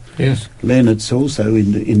says. Yes. Len, it's also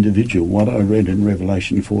in the individual. What I read in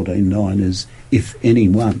Revelation 14:9 is, if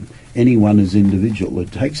anyone is individual,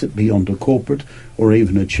 it takes it beyond a corporate or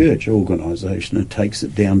even a church organisation. It takes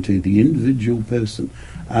it down to the individual person.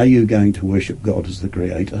 Are you going to worship God as the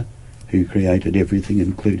Creator, who created everything,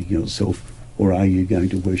 including yourself, or are you going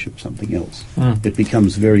to worship something else? It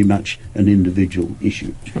becomes very much an individual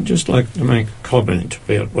issue. I'd just like to make a comment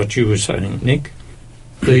about what you were saying, Nick.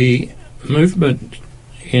 The movement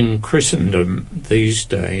in Christendom these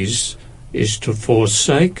days is to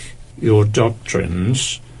forsake your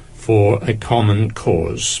doctrines for a common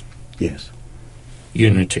cause. Yes.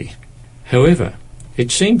 Unity. However,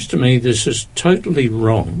 it seems to me this is totally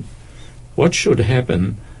wrong. What should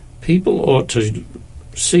happen, people ought to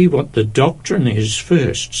see what the doctrine is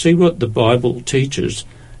first, see what the Bible teaches,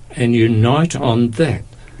 and unite on that.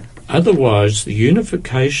 Otherwise, the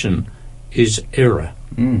unification is error.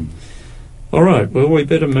 All right, well, we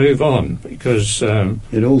better move on, because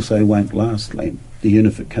it also won't last, Len. The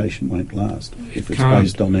unification won't last if it's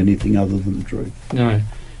based on anything other than the truth. No.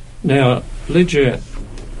 Now, Lydia,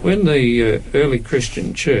 when the early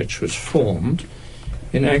Christian church was formed,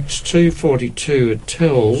 in Acts 2:42 it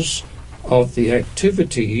tells of the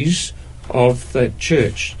activities of that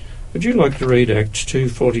church. Would you like to read Acts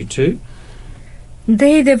 2:42?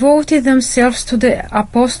 They devoted themselves to the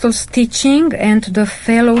apostles' teaching and to the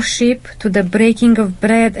fellowship, to the breaking of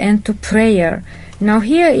bread and to prayer. Now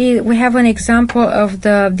here we have an example of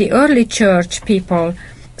the early church people.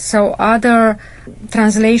 So other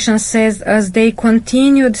translation says, as they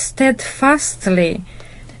continued steadfastly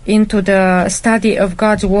into the study of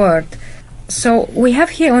God's Word. So we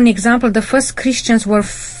have here an example. The first Christians were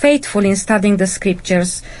faithful in studying the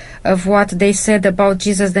Scriptures. of what they said about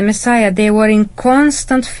Jesus the Messiah. They were in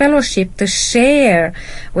constant fellowship to share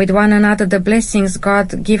with one another the blessings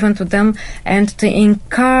God given to them and to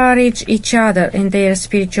encourage each other in their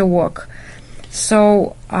spiritual walk.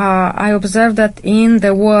 So I observed that in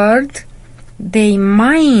the Word they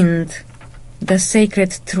mined the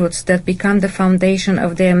sacred truths that become the foundation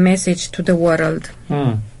of their message to the world.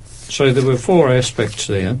 So there were 4 aspects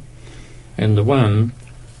there, and the one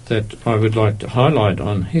that I would like to highlight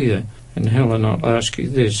on here, and Helen, I'll ask you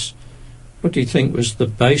this. What do you think was the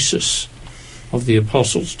basis of the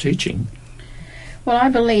Apostles' teaching? Well, I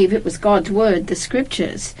believe it was God's Word, the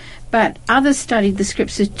Scriptures, but others studied the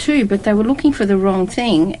Scriptures too, but they were looking for the wrong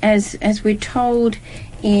thing. As we're told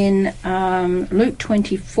in Luke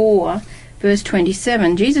 24, verse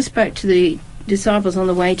 27, Jesus spoke to the disciples on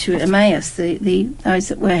the way to Emmaus, those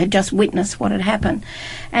that had just witnessed what had happened.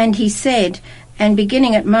 And he said, and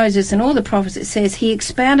beginning at Moses and all the prophets, it says, he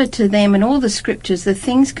expounded to them in all the Scriptures the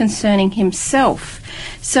things concerning himself.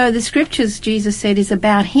 So the Scriptures, Jesus said, is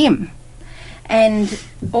about him. And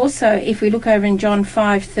also, if we look over in John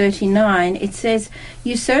 5:39, it says,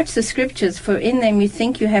 you search the Scriptures, for in them you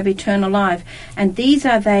think you have eternal life, and these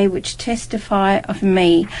are they which testify of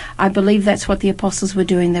me. I believe that's what the apostles were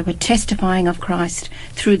doing. They were testifying of Christ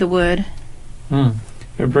through the Word.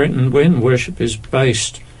 Brenton, when worship is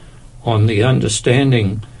based on the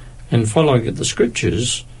understanding and following of the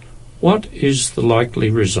Scriptures, what is the likely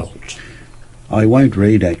result? I won't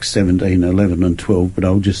read Acts 17, 11 and 12, but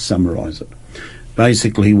I'll just summarise it.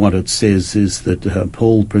 Basically what it says is that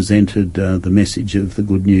Paul presented the message of the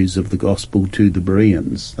good news of the gospel to the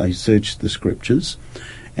Bereans. They searched the Scriptures,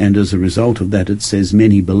 and as a result of that it says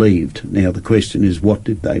many believed. Now the question is, what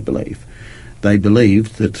did they believe? They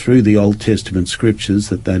believed that through the Old Testament Scriptures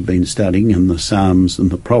that they'd been studying, and the Psalms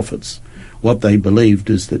and the prophets, what they believed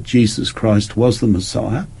is that Jesus Christ was the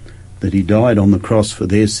Messiah, that he died on the cross for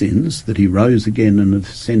their sins, that he rose again and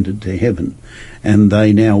ascended to heaven, and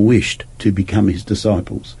they now wished to become his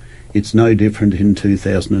disciples. It's no different in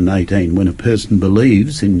 2018. When a person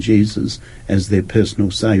believes in Jesus as their personal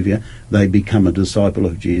saviour, they become a disciple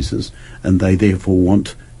of Jesus, and they therefore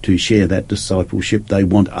want to share that discipleship. They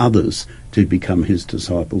want others to become his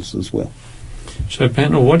disciples as well. So,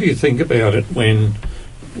 panel, what do you think about it when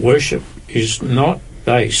worship is not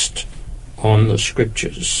based on the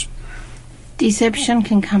Scriptures? Deception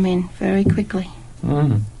can come in very quickly,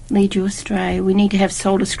 lead you astray. We need to have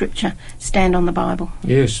sola Scripture, stand on the Bible.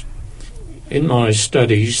 Yes. In my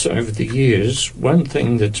studies over the years, one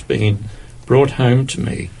thing that's been brought home to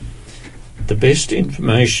me, the best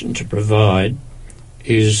information to provide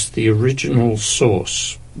is the original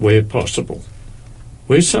source, where possible.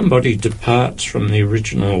 Where somebody departs from the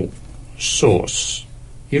original source,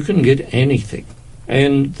 you can get anything.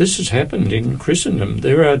 And this has happened in Christendom.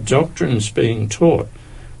 There are doctrines being taught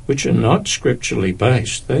which are not scripturally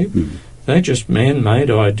based. They're just man-made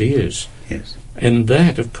ideas. Yes. And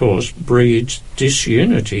that, of course, breeds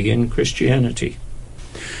disunity in Christianity.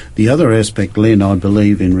 The other aspect, Len, I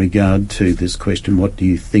believe, in regard to this question, what do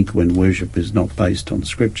you think when worship is not based on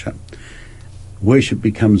Scripture? Worship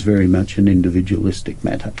becomes very much an individualistic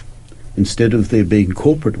matter. Instead of there being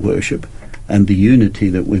corporate worship and the unity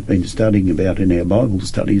that we've been studying about in our Bible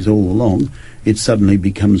studies all along, it suddenly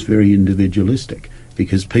becomes very individualistic,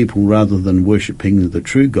 because people, rather than worshipping the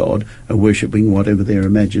true God, are worshipping whatever their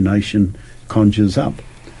imagination conjures up.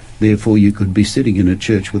 Therefore, you could be sitting in a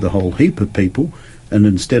church with a whole heap of people, and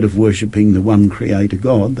instead of worshipping the one Creator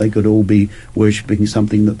God, they could all be worshipping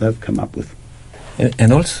something that they've come up with.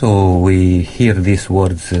 And also we hear these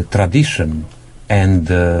words, tradition and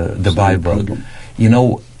the Bible. Problem. You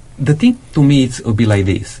know, the thing to me it's a bit like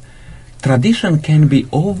this. Tradition can be,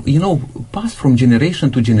 passed from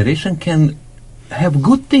generation to generation, can have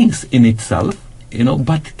good things in itself,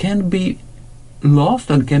 but can be lost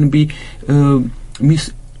and can be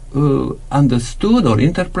misunderstood or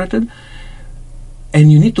interpreted.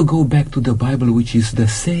 And you need to go back to the Bible, which is the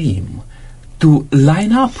same, to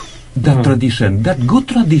line up that tradition, that good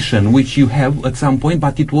tradition which you have at some point,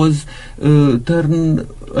 but it was turned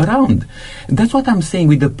around. That's what I'm saying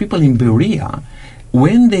with the people in Berea.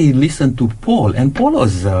 When they listened to Paul, and Paul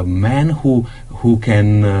was a man who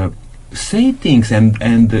can say things,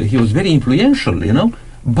 and he was very influential,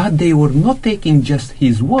 but they were not taking just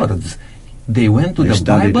his words. They went to the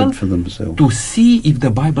Bible for themselves to see if the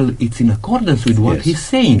Bible is in accordance with what he's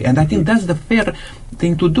saying. And I think that's the fair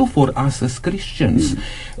thing to do for us as Christians.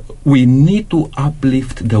 We need to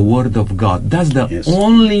uplift the Word of God. That's the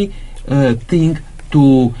only thing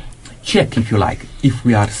to check, if you like, if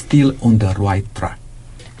we are still on the right track.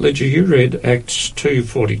 Lydia, you read Acts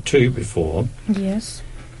 2:42 before. Yes.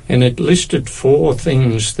 And it listed 4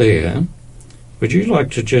 things there. Would you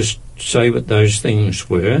like to just say what those things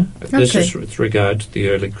were? Okay. This is with regard to the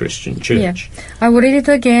early Christian church. Yeah. I will read it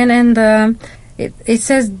again, and it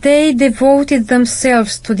says, they devoted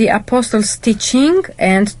themselves to the apostles' teaching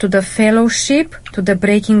and to the fellowship, to the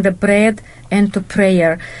breaking the bread, and to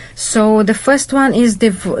prayer. So the first one is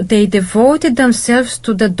they devoted themselves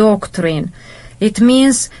to the doctrine. It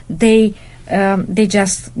means they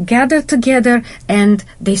just gather together and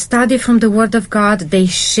they study from the Word of God. They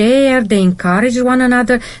share, they encourage one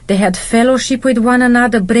another. They had fellowship with one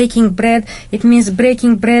another. Breaking bread, it means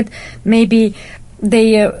breaking bread. Maybe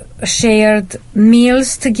they shared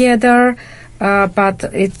meals together, but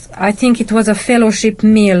I think it was a fellowship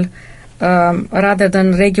meal rather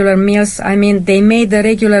than regular meals. I mean, they made the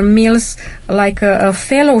regular meals like a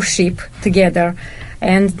fellowship together.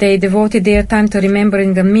 And they devoted their time to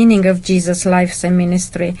remembering the meaning of Jesus' life and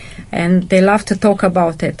ministry. And they love to talk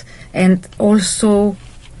about it. And also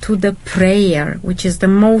to the prayer, which is the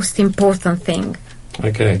most important thing.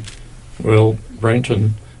 Okay. Well,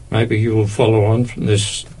 Brenton, maybe you will follow on from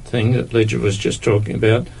this thing that Lydia was just talking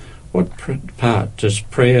about. What part does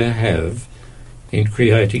prayer have in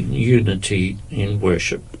creating unity in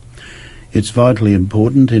worship? It's vitally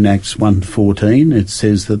important. In Acts 1:14, it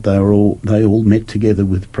says that they all met together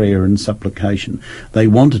with prayer and supplication. They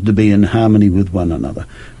wanted to be in harmony with one another.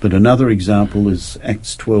 But another example is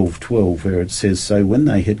Acts 12:12, where it says, so when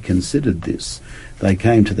they had considered this, they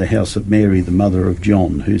came to the house of Mary, the mother of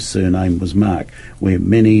John, whose surname was Mark, where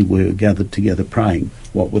many were gathered together praying.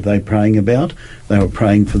 What were they praying about? They were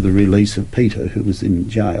praying for the release of Peter, who was in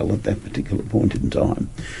jail at that particular point in time.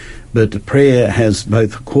 But prayer has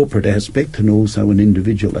both a corporate aspect and also an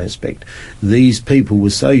individual aspect. These people were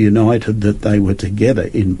so united that they were together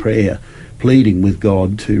in prayer, pleading with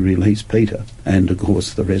God to release Peter. And, of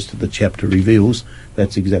course, the rest of the chapter reveals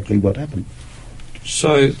that's exactly what happened.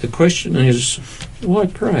 So the question is, why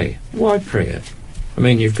pray? Why prayer? I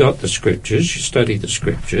mean, you've got the Scriptures, you study the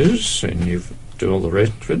Scriptures, and you do all the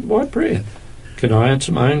rest of it. Why prayer? Can I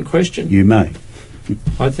answer my own question? You may.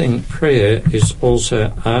 I think prayer is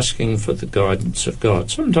also asking for the guidance of God.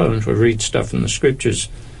 Sometimes we read stuff in the Scriptures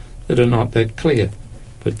that are not that clear,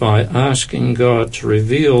 but by asking God to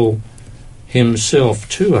reveal Himself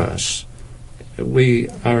to us, we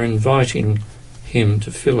are inviting Him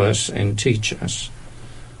to fill us and teach us.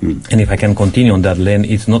 And if I can continue on that, Len,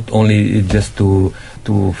 it's not only just to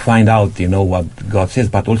find out, what God says,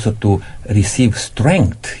 but also to receive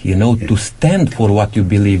strength, to stand for what you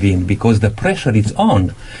believe in, because the pressure is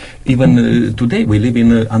on. Even today we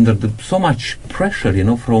live under so much pressure,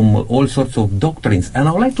 from all sorts of doctrines. And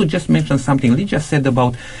I would like to just mention something Lydia said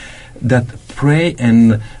about that prayer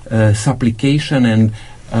and supplication and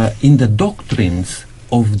in the doctrines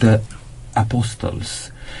of the apostles.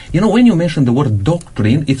 When you mention the word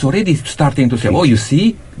doctrine, it's already starting to say, oh, you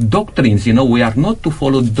see, doctrines, we are not to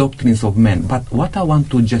follow doctrines of men. But what I want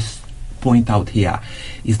to just point out here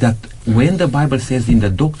is that when the Bible says in the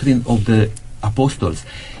doctrine of the apostles,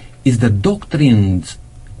 is the doctrines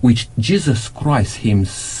which Jesus Christ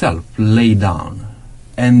Himself laid down.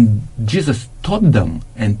 And Jesus taught them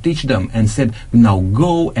and teach them and said, now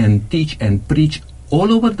go and teach and preach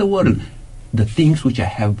all over the world the things which I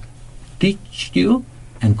have taught you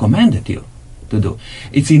and commanded you to do.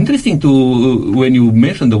 It's interesting when you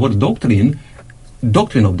mention the word doctrine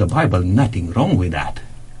of the Bible, nothing wrong with that.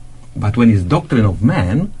 But when it's doctrine of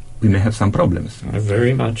man, we may have some problems. I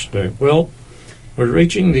very much do. Well, we're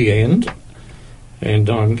reaching the end, and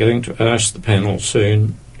I'm going to ask the panel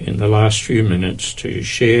soon, in the last few minutes, to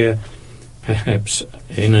share, perhaps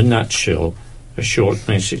in a nutshell, a short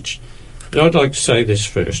message. But I'd like to say this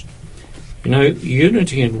first.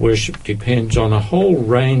 Unity in worship depends on a whole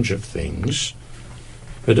range of things,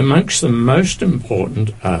 but amongst the most important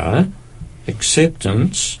are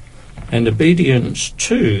acceptance and obedience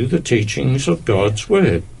to the teachings of God's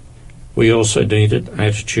Word. We also need an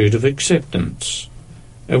attitude of acceptance,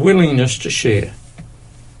 a willingness to share,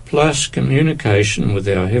 plus communication with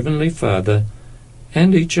our Heavenly Father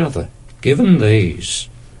and each other. Given these,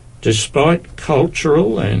 despite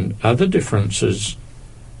cultural and other differences,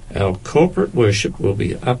 our corporate worship will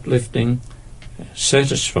be uplifting,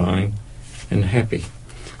 satisfying, and happy.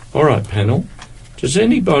 All right, panel, does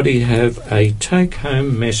anybody have a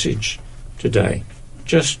take-home message today,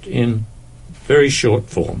 just in very short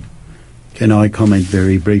form? Can I comment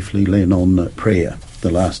very briefly, Len, on prayer,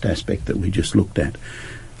 the last aspect that we just looked at?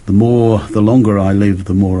 The longer I live,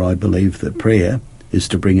 the more I believe that prayer is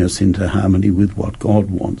to bring us into harmony with what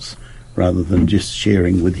God wants, rather than just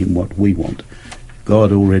sharing with Him what we want.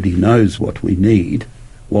 God already knows what we need.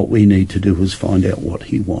 What we need to do is find out what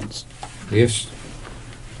he wants. Yes.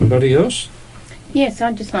 Anybody else? Yes,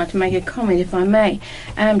 I'd just like to make a comment, if I may.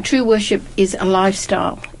 True worship is a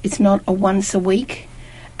lifestyle. It's not a once a week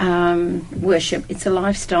worship. It's a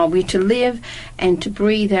lifestyle. We're to live and to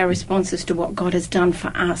breathe our responses to what God has done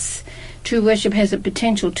for us. True worship has a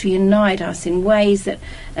potential to unite us in ways that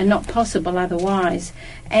are not possible otherwise.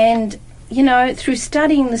 And, you know, through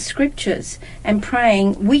studying the scriptures and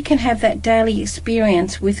praying, we can have that daily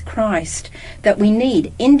experience with Christ that we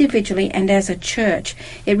need individually and as a church.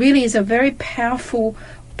 It really is a very powerful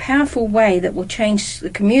way that will change the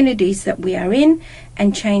communities that we are in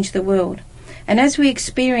and change the world. And as we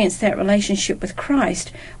experience that relationship with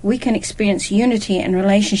Christ, we can experience unity and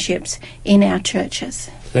relationships in our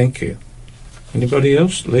churches. Thank you. Anybody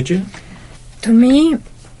else? Lydia? To me,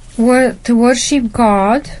 to worship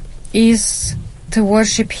God is to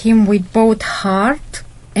worship Him with both heart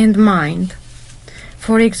and mind.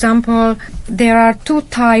 For example, there are two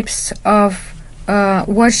types of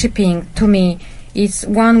worshipping to me. It's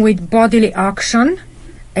one with bodily action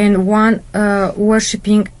and one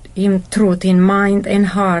worshipping in truth, in mind and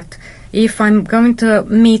heart. If I'm going to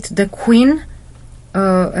meet the Queen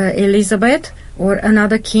Elizabeth or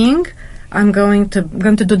another king, I'm going to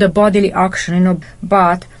do the bodily action, you know.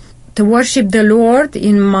 But to worship the Lord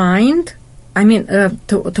in mind,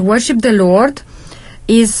 to worship the Lord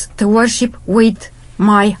is to worship with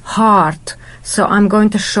my heart. So I'm going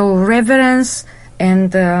to show reverence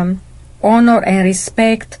and honor and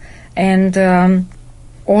respect, and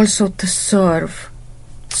also to serve.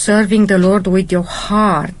 Serving the Lord with your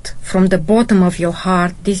heart, from the bottom of your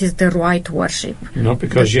heart, this is the right worship. Not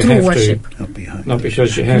because you have to. Not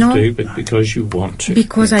because you have to, but because you want to.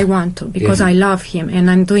 Because I want to, because I love Him, and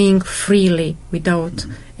I'm doing freely without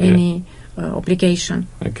any obligation.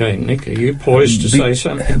 Okay, Nick, are you poised to say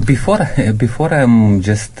something? Before I'm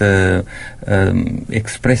just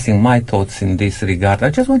expressing my thoughts in this regard, I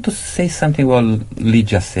just want to say something what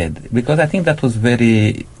Lydia said, because I think that was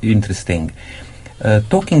very interesting.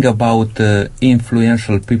 Talking about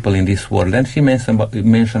influential people in this world, and she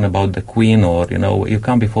mentioned about the Queen, or you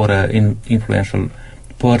come before an influential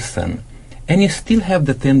person, and you still have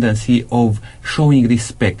the tendency of showing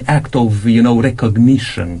respect, act of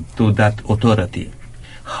recognition to that authority.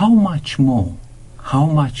 How much more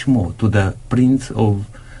to the Prince of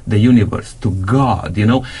the universe, to God,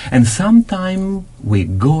 and sometime we're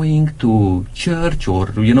going to church,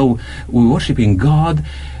 or we're worshiping God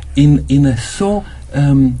in a so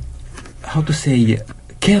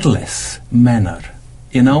careless manner,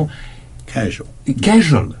 casual.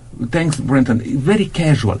 Thanks, Brenton. Very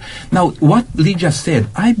casual. Now, what Lydia said,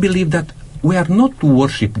 I believe that we are not to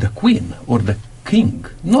worship the Queen or the King,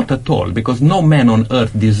 not at all, because no man on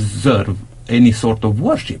earth deserves any sort of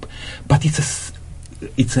worship. But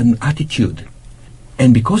it's an attitude,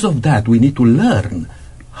 and because of that, we need to learn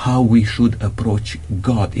how we should approach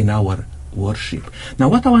God in our worship. Now,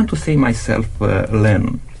 what I want to say myself,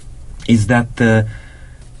 Len, is that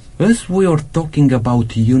as we are talking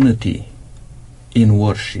about unity in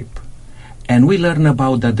worship, and we learn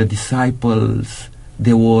about that the disciples,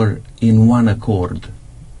 they were in one accord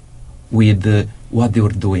with what they were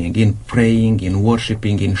doing, in praying, in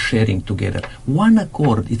worshiping, in sharing together. One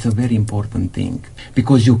accord is a very important thing,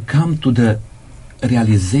 because you come to the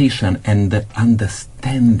realization and the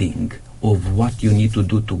understanding of what you need to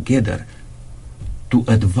do together to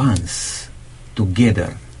advance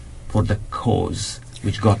together for the cause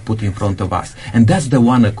which God put in front of us. And that's the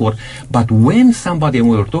one accord. But when somebody, and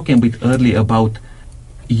we were talking a bit earlier about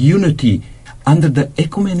unity under the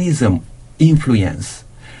ecumenism influence,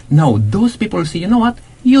 now those people say, you know what,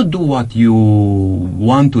 you do what you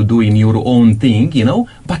want to do in your own thing,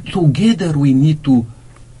 but together we need to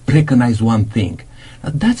recognize one thing.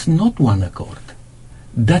 Now, that's not one accord.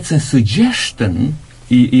 That's a suggestion,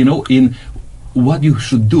 in what you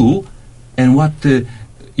should do and what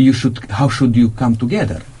how should you come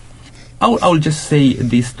together. I'll just say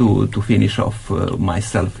this to finish off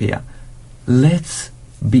myself here. Let's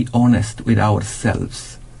be honest with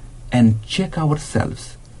ourselves and check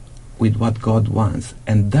ourselves with what God wants.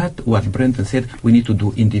 And that, what Brenton said, we need to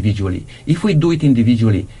do individually. If we do it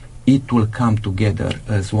individually, it will come together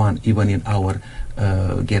as one, even in our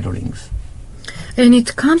gatherings. And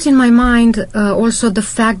it comes in my mind also the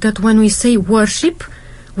fact that when we say worship,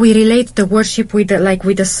 we relate the worship with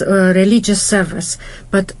a religious service,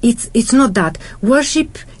 but it's not that.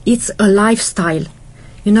 Worship, it's a lifestyle.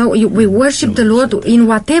 We worship the Lord in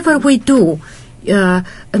whatever we do.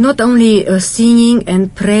 Not only singing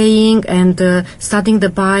and praying and studying the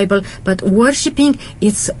Bible, but worshiping,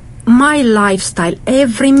 it's my lifestyle,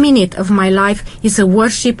 every minute of my life is a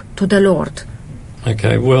worship to the Lord.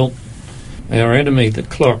 Okay, well, our enemy, the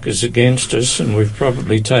clock, is against us, and we've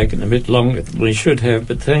probably taken a bit longer than we should have,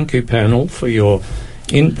 but thank you, panel, for your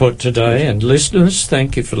input today, and listeners,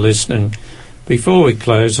 thank you for listening. Before we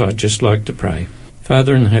close, I'd just like to pray.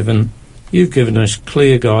 Father in heaven, you've given us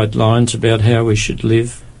clear guidelines about how we should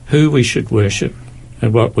live, who we should worship,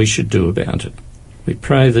 and what we should do about it. We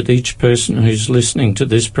pray that each person who's listening to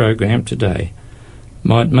this program today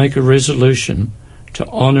might make a resolution to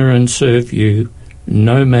honour and serve you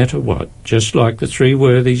no matter what, just like the three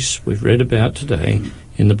worthies we've read about today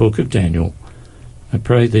in the book of Daniel. I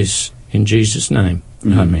pray this in Jesus' name.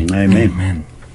 Amen. Amen. Amen.